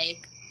 And,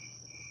 like,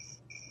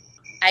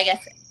 I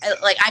guess,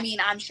 like, I mean,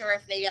 I'm sure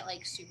if they get,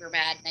 like, super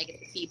bad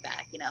negative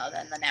feedback, you know,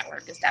 then the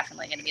network is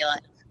definitely going to be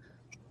like.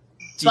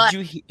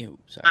 Sorry.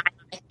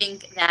 I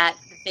think that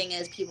the thing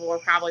is, people were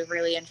probably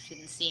really interested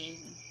in seeing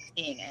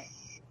it.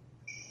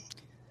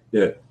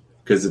 Yeah,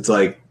 because it's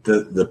like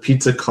the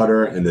pizza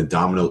cutter and the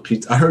Domino's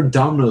pizza. I heard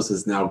Domino's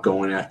is now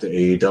going after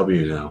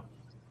AEW now.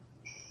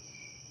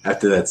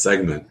 After that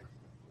segment.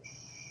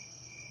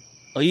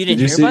 Oh, you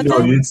didn't hear about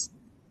that? You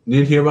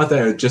didn't hear about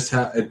that? It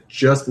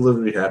just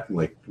literally happened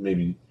like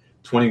maybe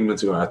 20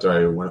 minutes ago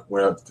after we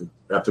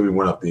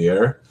went up the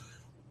air.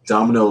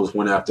 Domino's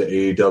went after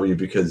AEW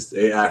because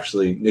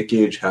Nick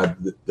Gage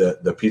had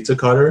the pizza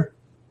cutter,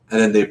 and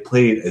then they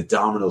played a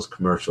Domino's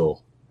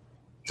commercial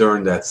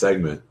during that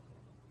segment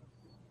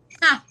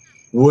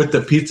with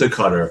the pizza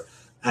cutter,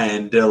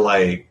 and they're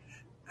like,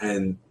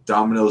 and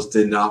Domino's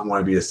did not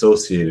want to be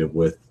associated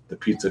with the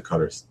pizza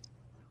cutters.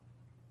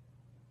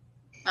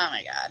 Oh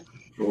my god.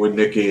 With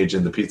Nick Gage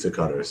and the pizza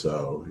cutter,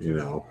 so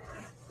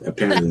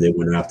apparently they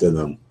went after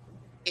them.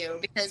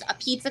 Because a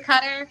pizza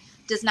cutter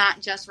does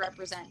not just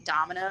represent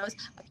Domino's.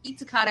 A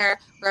pizza cutter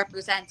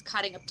represents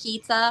cutting a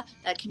pizza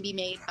that can be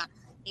made by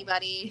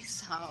anybody.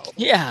 So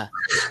yeah.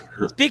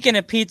 Speaking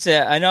of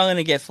pizza, I know I'm going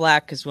to get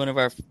flack because one of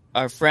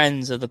our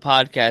friends of the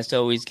podcast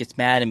always gets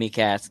mad at me,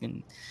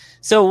 Caskin.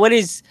 So what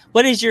is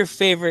your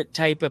favorite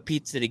type of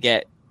pizza to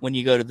get when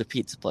you go to the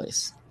pizza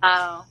place?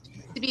 Oh,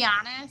 to be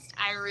honest,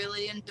 I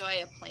really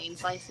enjoy a plain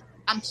slice.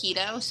 I'm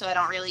keto, so I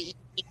don't really eat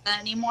pizza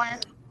anymore.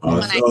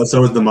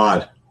 So is the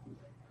mod.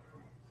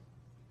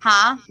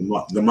 Huh?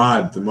 The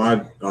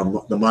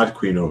mod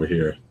queen over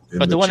here.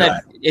 But the one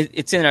chat.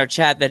 It's in our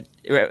chat that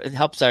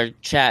helps our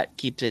chat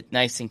keeps it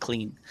nice and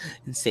clean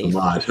and safe. The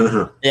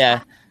mod.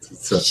 Yeah,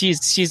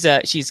 she's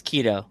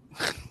keto.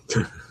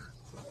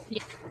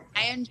 Yeah,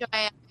 I enjoy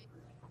it,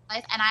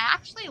 and I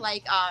actually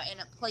like in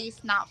a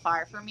place not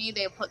far from me,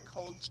 they put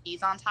cold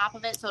cheese on top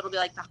of it, so it'll be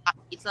like the hot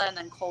pizza and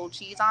then cold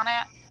cheese on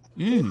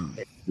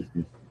it.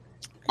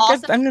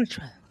 Also, I'm gonna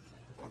try.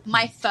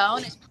 My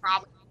phone is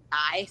probably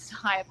die, so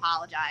I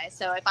apologize.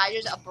 So if I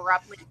just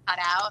abruptly cut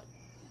out,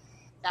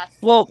 that's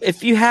well.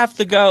 If you have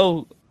to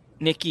go,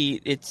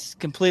 Nikki, it's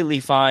completely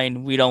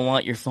fine. We don't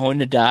want your phone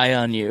to die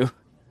on you.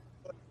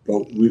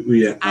 Well,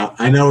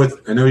 I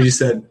know you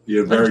said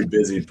you're very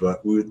busy,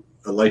 but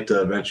I'd like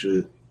to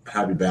eventually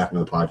have you back on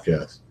the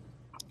podcast.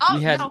 Oh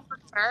no, for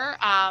sure.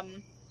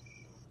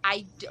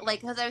 I like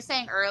because I was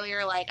saying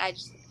earlier, like I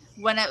just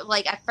when it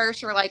like at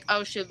first you were like,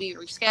 oh, should we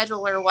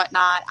reschedule or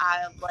whatnot?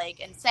 I'm like,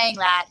 and saying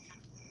that.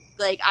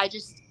 Like, I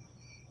just,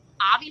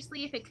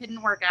 obviously, if it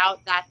couldn't work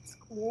out, that's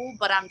cool.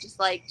 But I'm just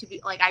like,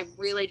 I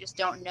really just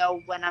don't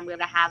know when I'm going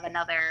to have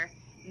another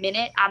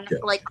minute.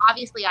 Like,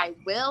 obviously, I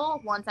will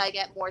once I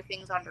get more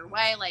things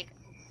underway, like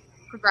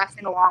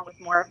progressing along with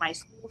more of my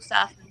school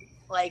stuff,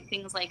 like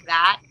things like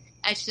that.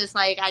 It's just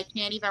like, I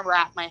can't even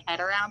wrap my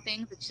head around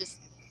things. It's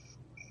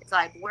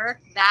like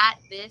work,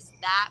 this,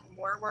 that,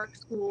 more work,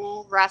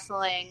 school,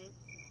 wrestling,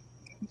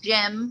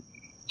 gym,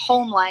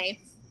 home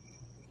life,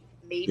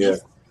 maybe. Yeah.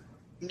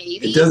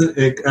 Maybe it doesn't.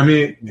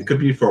 It could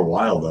be for a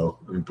while though.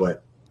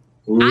 But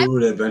we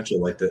would eventually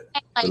like to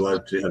have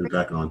you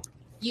back on.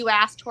 You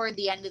asked toward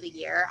the end of the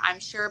year. I'm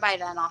sure by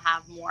then I'll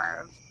have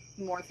more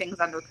things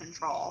under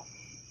control.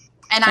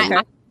 And okay.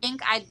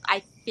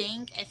 I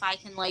think if I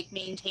can like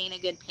maintain a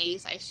good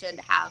pace, I should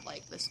have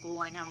like the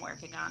schooling I'm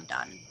working on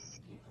done.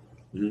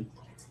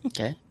 Mm-hmm.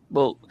 Okay.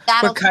 Well,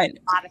 that'll be a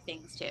lot of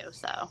things too.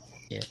 So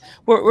yeah,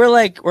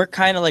 we're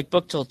kind of like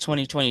booked till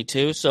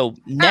 2022. So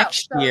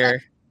next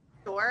year.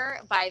 Sure,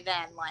 by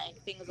then, like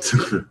things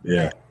will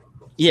be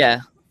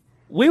yeah.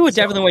 We would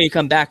definitely want you to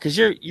come back because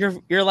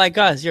you're like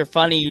us. You're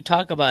funny. You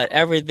talk about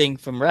everything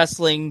from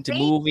wrestling to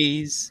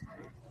movies.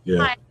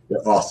 Yeah,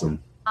 you're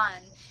awesome. Fun,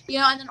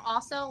 and then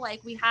also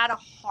like we had a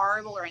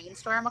horrible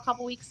rainstorm a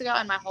couple weeks ago,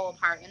 and my whole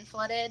apartment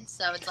flooded.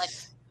 So it's like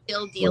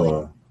still dealing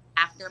with the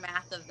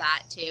aftermath of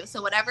that too.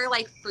 So whatever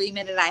like free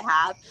minute I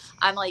have,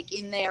 I'm like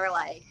in there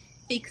like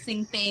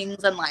fixing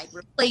things and like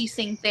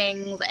replacing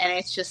things, and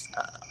it's just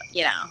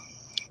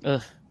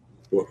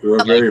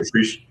We're very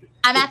appreciative.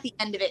 I'm at the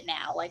end of it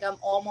now. Like I'm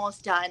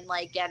almost done,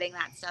 like getting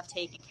that stuff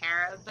taken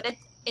care of. But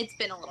it's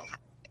been a little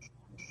hectic.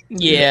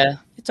 Yeah,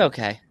 it's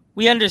okay.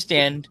 We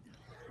understand.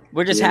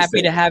 We're just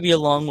happy to have you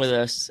along with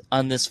us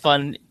on this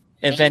fun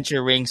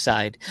adventure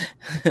ringside.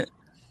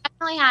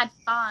 Definitely had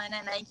fun,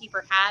 and thank you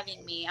for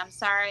having me. I'm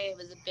sorry it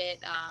was a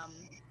bit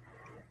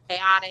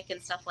chaotic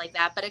and stuff like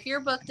that. But if you're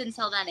booked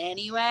until then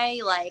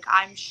anyway, like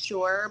I'm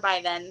sure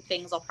by then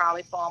things will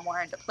probably fall more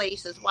into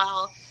place as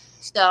well.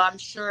 So I'm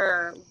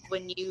sure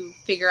when you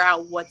figure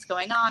out what's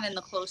going on and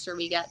the closer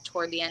we get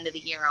toward the end of the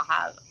year,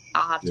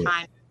 I'll have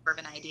time for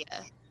an idea.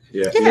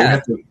 Yeah.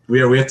 We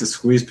have to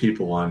squeeze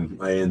people on,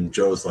 and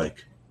Joe's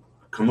like,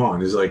 come on.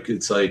 He's like,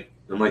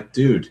 I'm like,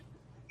 dude,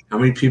 how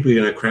many people are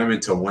you going to cram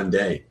into one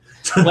day?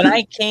 When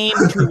I came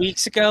 2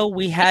 weeks ago,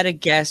 we had a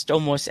guest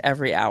almost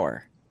every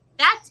hour.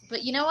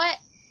 But you know what?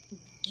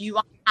 You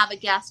want to have a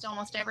guest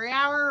almost every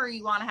hour, or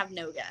you want to have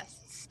no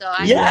guests? So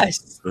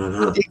yes,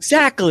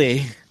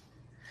 exactly.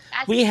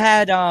 We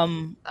had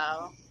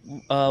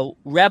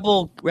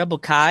Rebel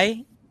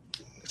Kai.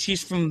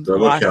 She's from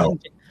Washington.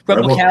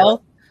 Rebel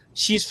Kel.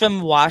 She's from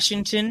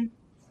Washington.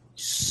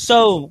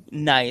 So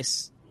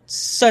nice.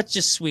 Such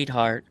a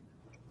sweetheart.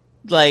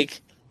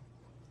 Like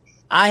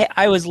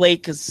I was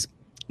late because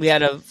we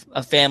had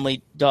a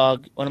family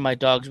dog. One of my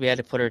dogs, we had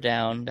to put her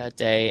down that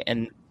day,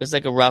 and it was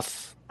like a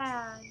rough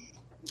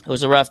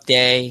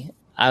day.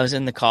 I was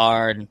in the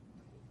car, and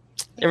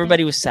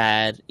everybody was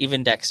sad.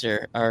 Even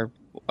Dexter, our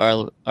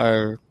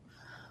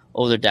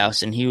older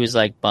Douse, and he was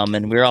like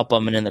bumming. We were all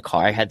bumming in the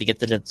car. I had to get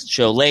to the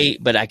show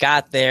late, but I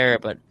got there.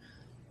 But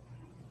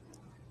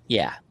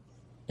yeah,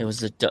 it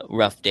was a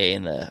rough day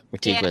in the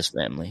Ridiculous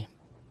family.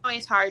 It's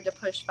always hard to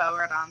push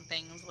forward on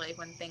things like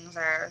when things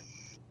are,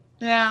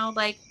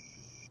 like,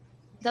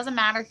 it doesn't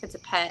matter if it's a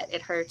pet,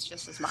 it hurts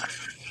just as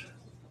much.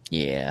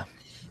 Yeah.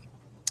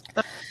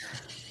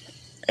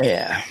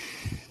 Yeah.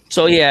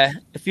 So yeah,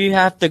 if you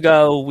have to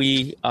go,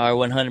 we are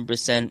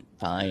 100%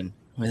 fine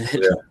with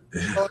it.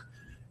 Yeah.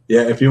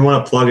 Yeah, if you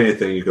want to plug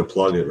anything, you can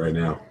plug it right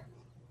now.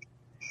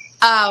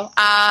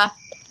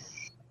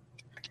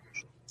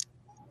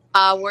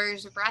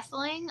 Warriors of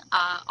Wrestling,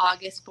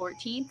 August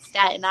 14th,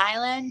 Staten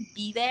Island.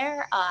 Be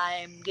there.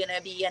 I'm going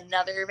to be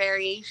another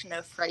variation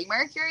of Freddie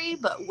Mercury,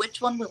 but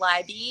which one will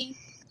I be?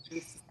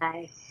 Who's to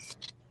say?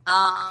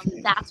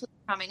 That's what's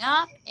coming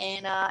up.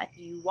 And if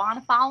you want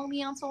to follow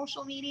me on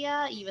social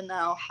media, even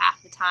though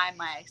half the time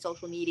my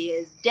social media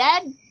is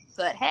dead,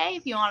 but hey,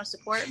 if you want to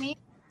support me,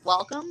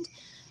 welcomed.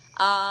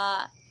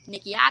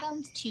 Nikki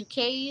Adams, 2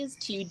 Ks,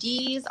 2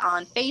 Ds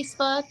on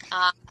Facebook,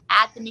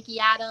 at the Nikki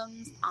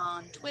Adams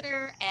on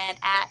Twitter, and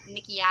at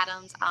Nikki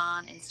Adams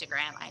on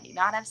Instagram. I do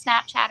not have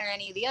Snapchat or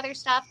any of the other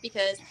stuff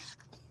because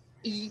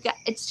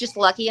it's just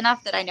lucky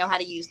enough that I know how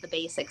to use the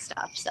basic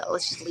stuff. So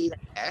let's just leave it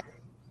there.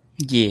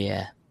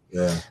 Yeah.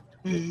 Yeah.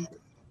 Mm-hmm.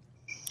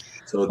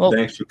 So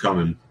thanks for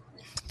coming.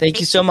 Thank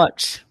you so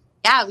much.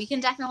 Yeah, we can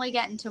definitely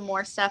get into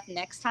more stuff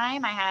next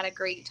time. I had a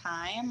great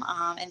time.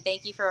 And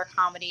thank you for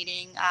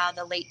accommodating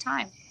the late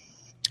time.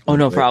 Oh,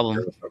 no problem.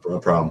 No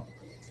problem.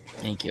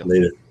 Thank you.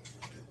 Later.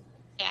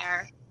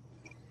 Yeah.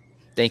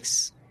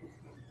 Thanks.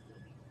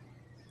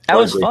 That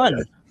was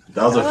fun.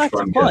 That was a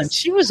fun guest.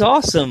 She was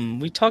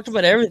awesome. We talked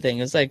about everything.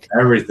 It was like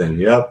everything.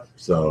 Yep.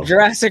 So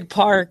Jurassic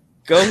Park,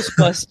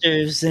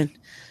 Ghostbusters, and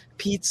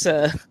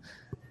pizza.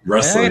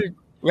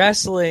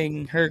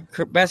 Wrestling, her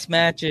best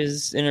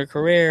matches in her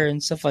career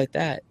and stuff like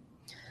that.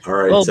 All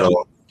right,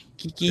 so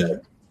Kiki.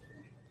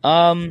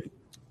 Don't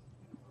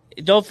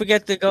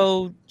forget to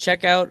go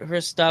check out her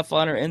stuff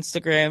on her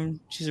Instagram.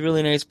 She's a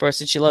really nice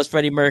person. She loves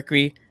Freddie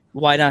Mercury.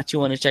 Why not? You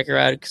want to check her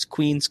out because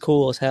Queen's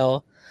cool as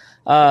hell.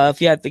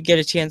 If you have to get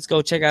a chance,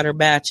 go check out her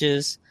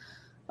matches.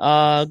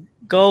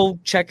 Go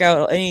check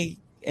out any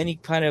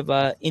kind of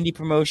indie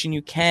promotion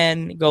you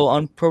can. Go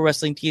on Pro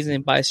Wrestling Tees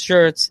and buy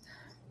shirts.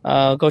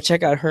 Go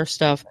check out her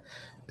stuff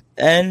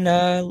and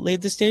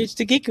leave the stage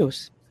to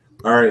Geekos.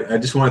 All right. I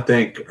just want to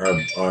thank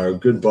our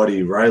good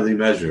buddy Riley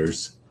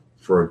Measures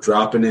for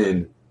dropping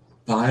in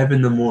 5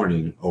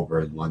 a.m.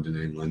 over in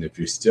London, England. If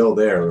you're still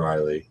there,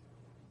 Riley,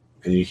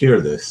 and you hear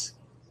this,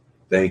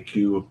 thank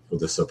you for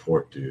the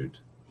support, dude.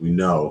 We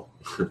know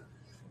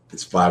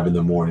it's 5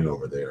 a.m.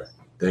 over there.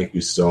 Thank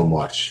you so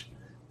much.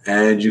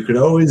 And you could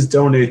always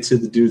donate to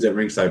the Dudes at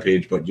Ringside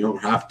page, but you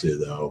don't have to,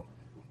 though.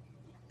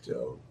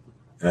 So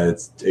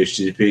it's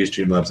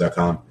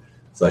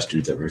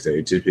http://streamlabs.com/dudes at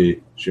ringside.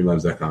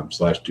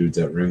 http://streamlabs.com/dudes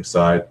at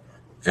ringside.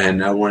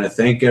 And I want to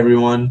thank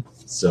everyone.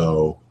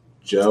 So,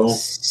 Joe.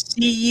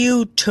 See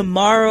you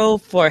tomorrow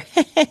for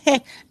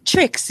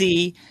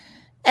Trixie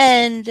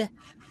and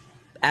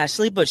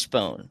Ashley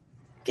Bushbone.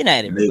 Good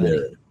night, everybody.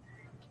 Later.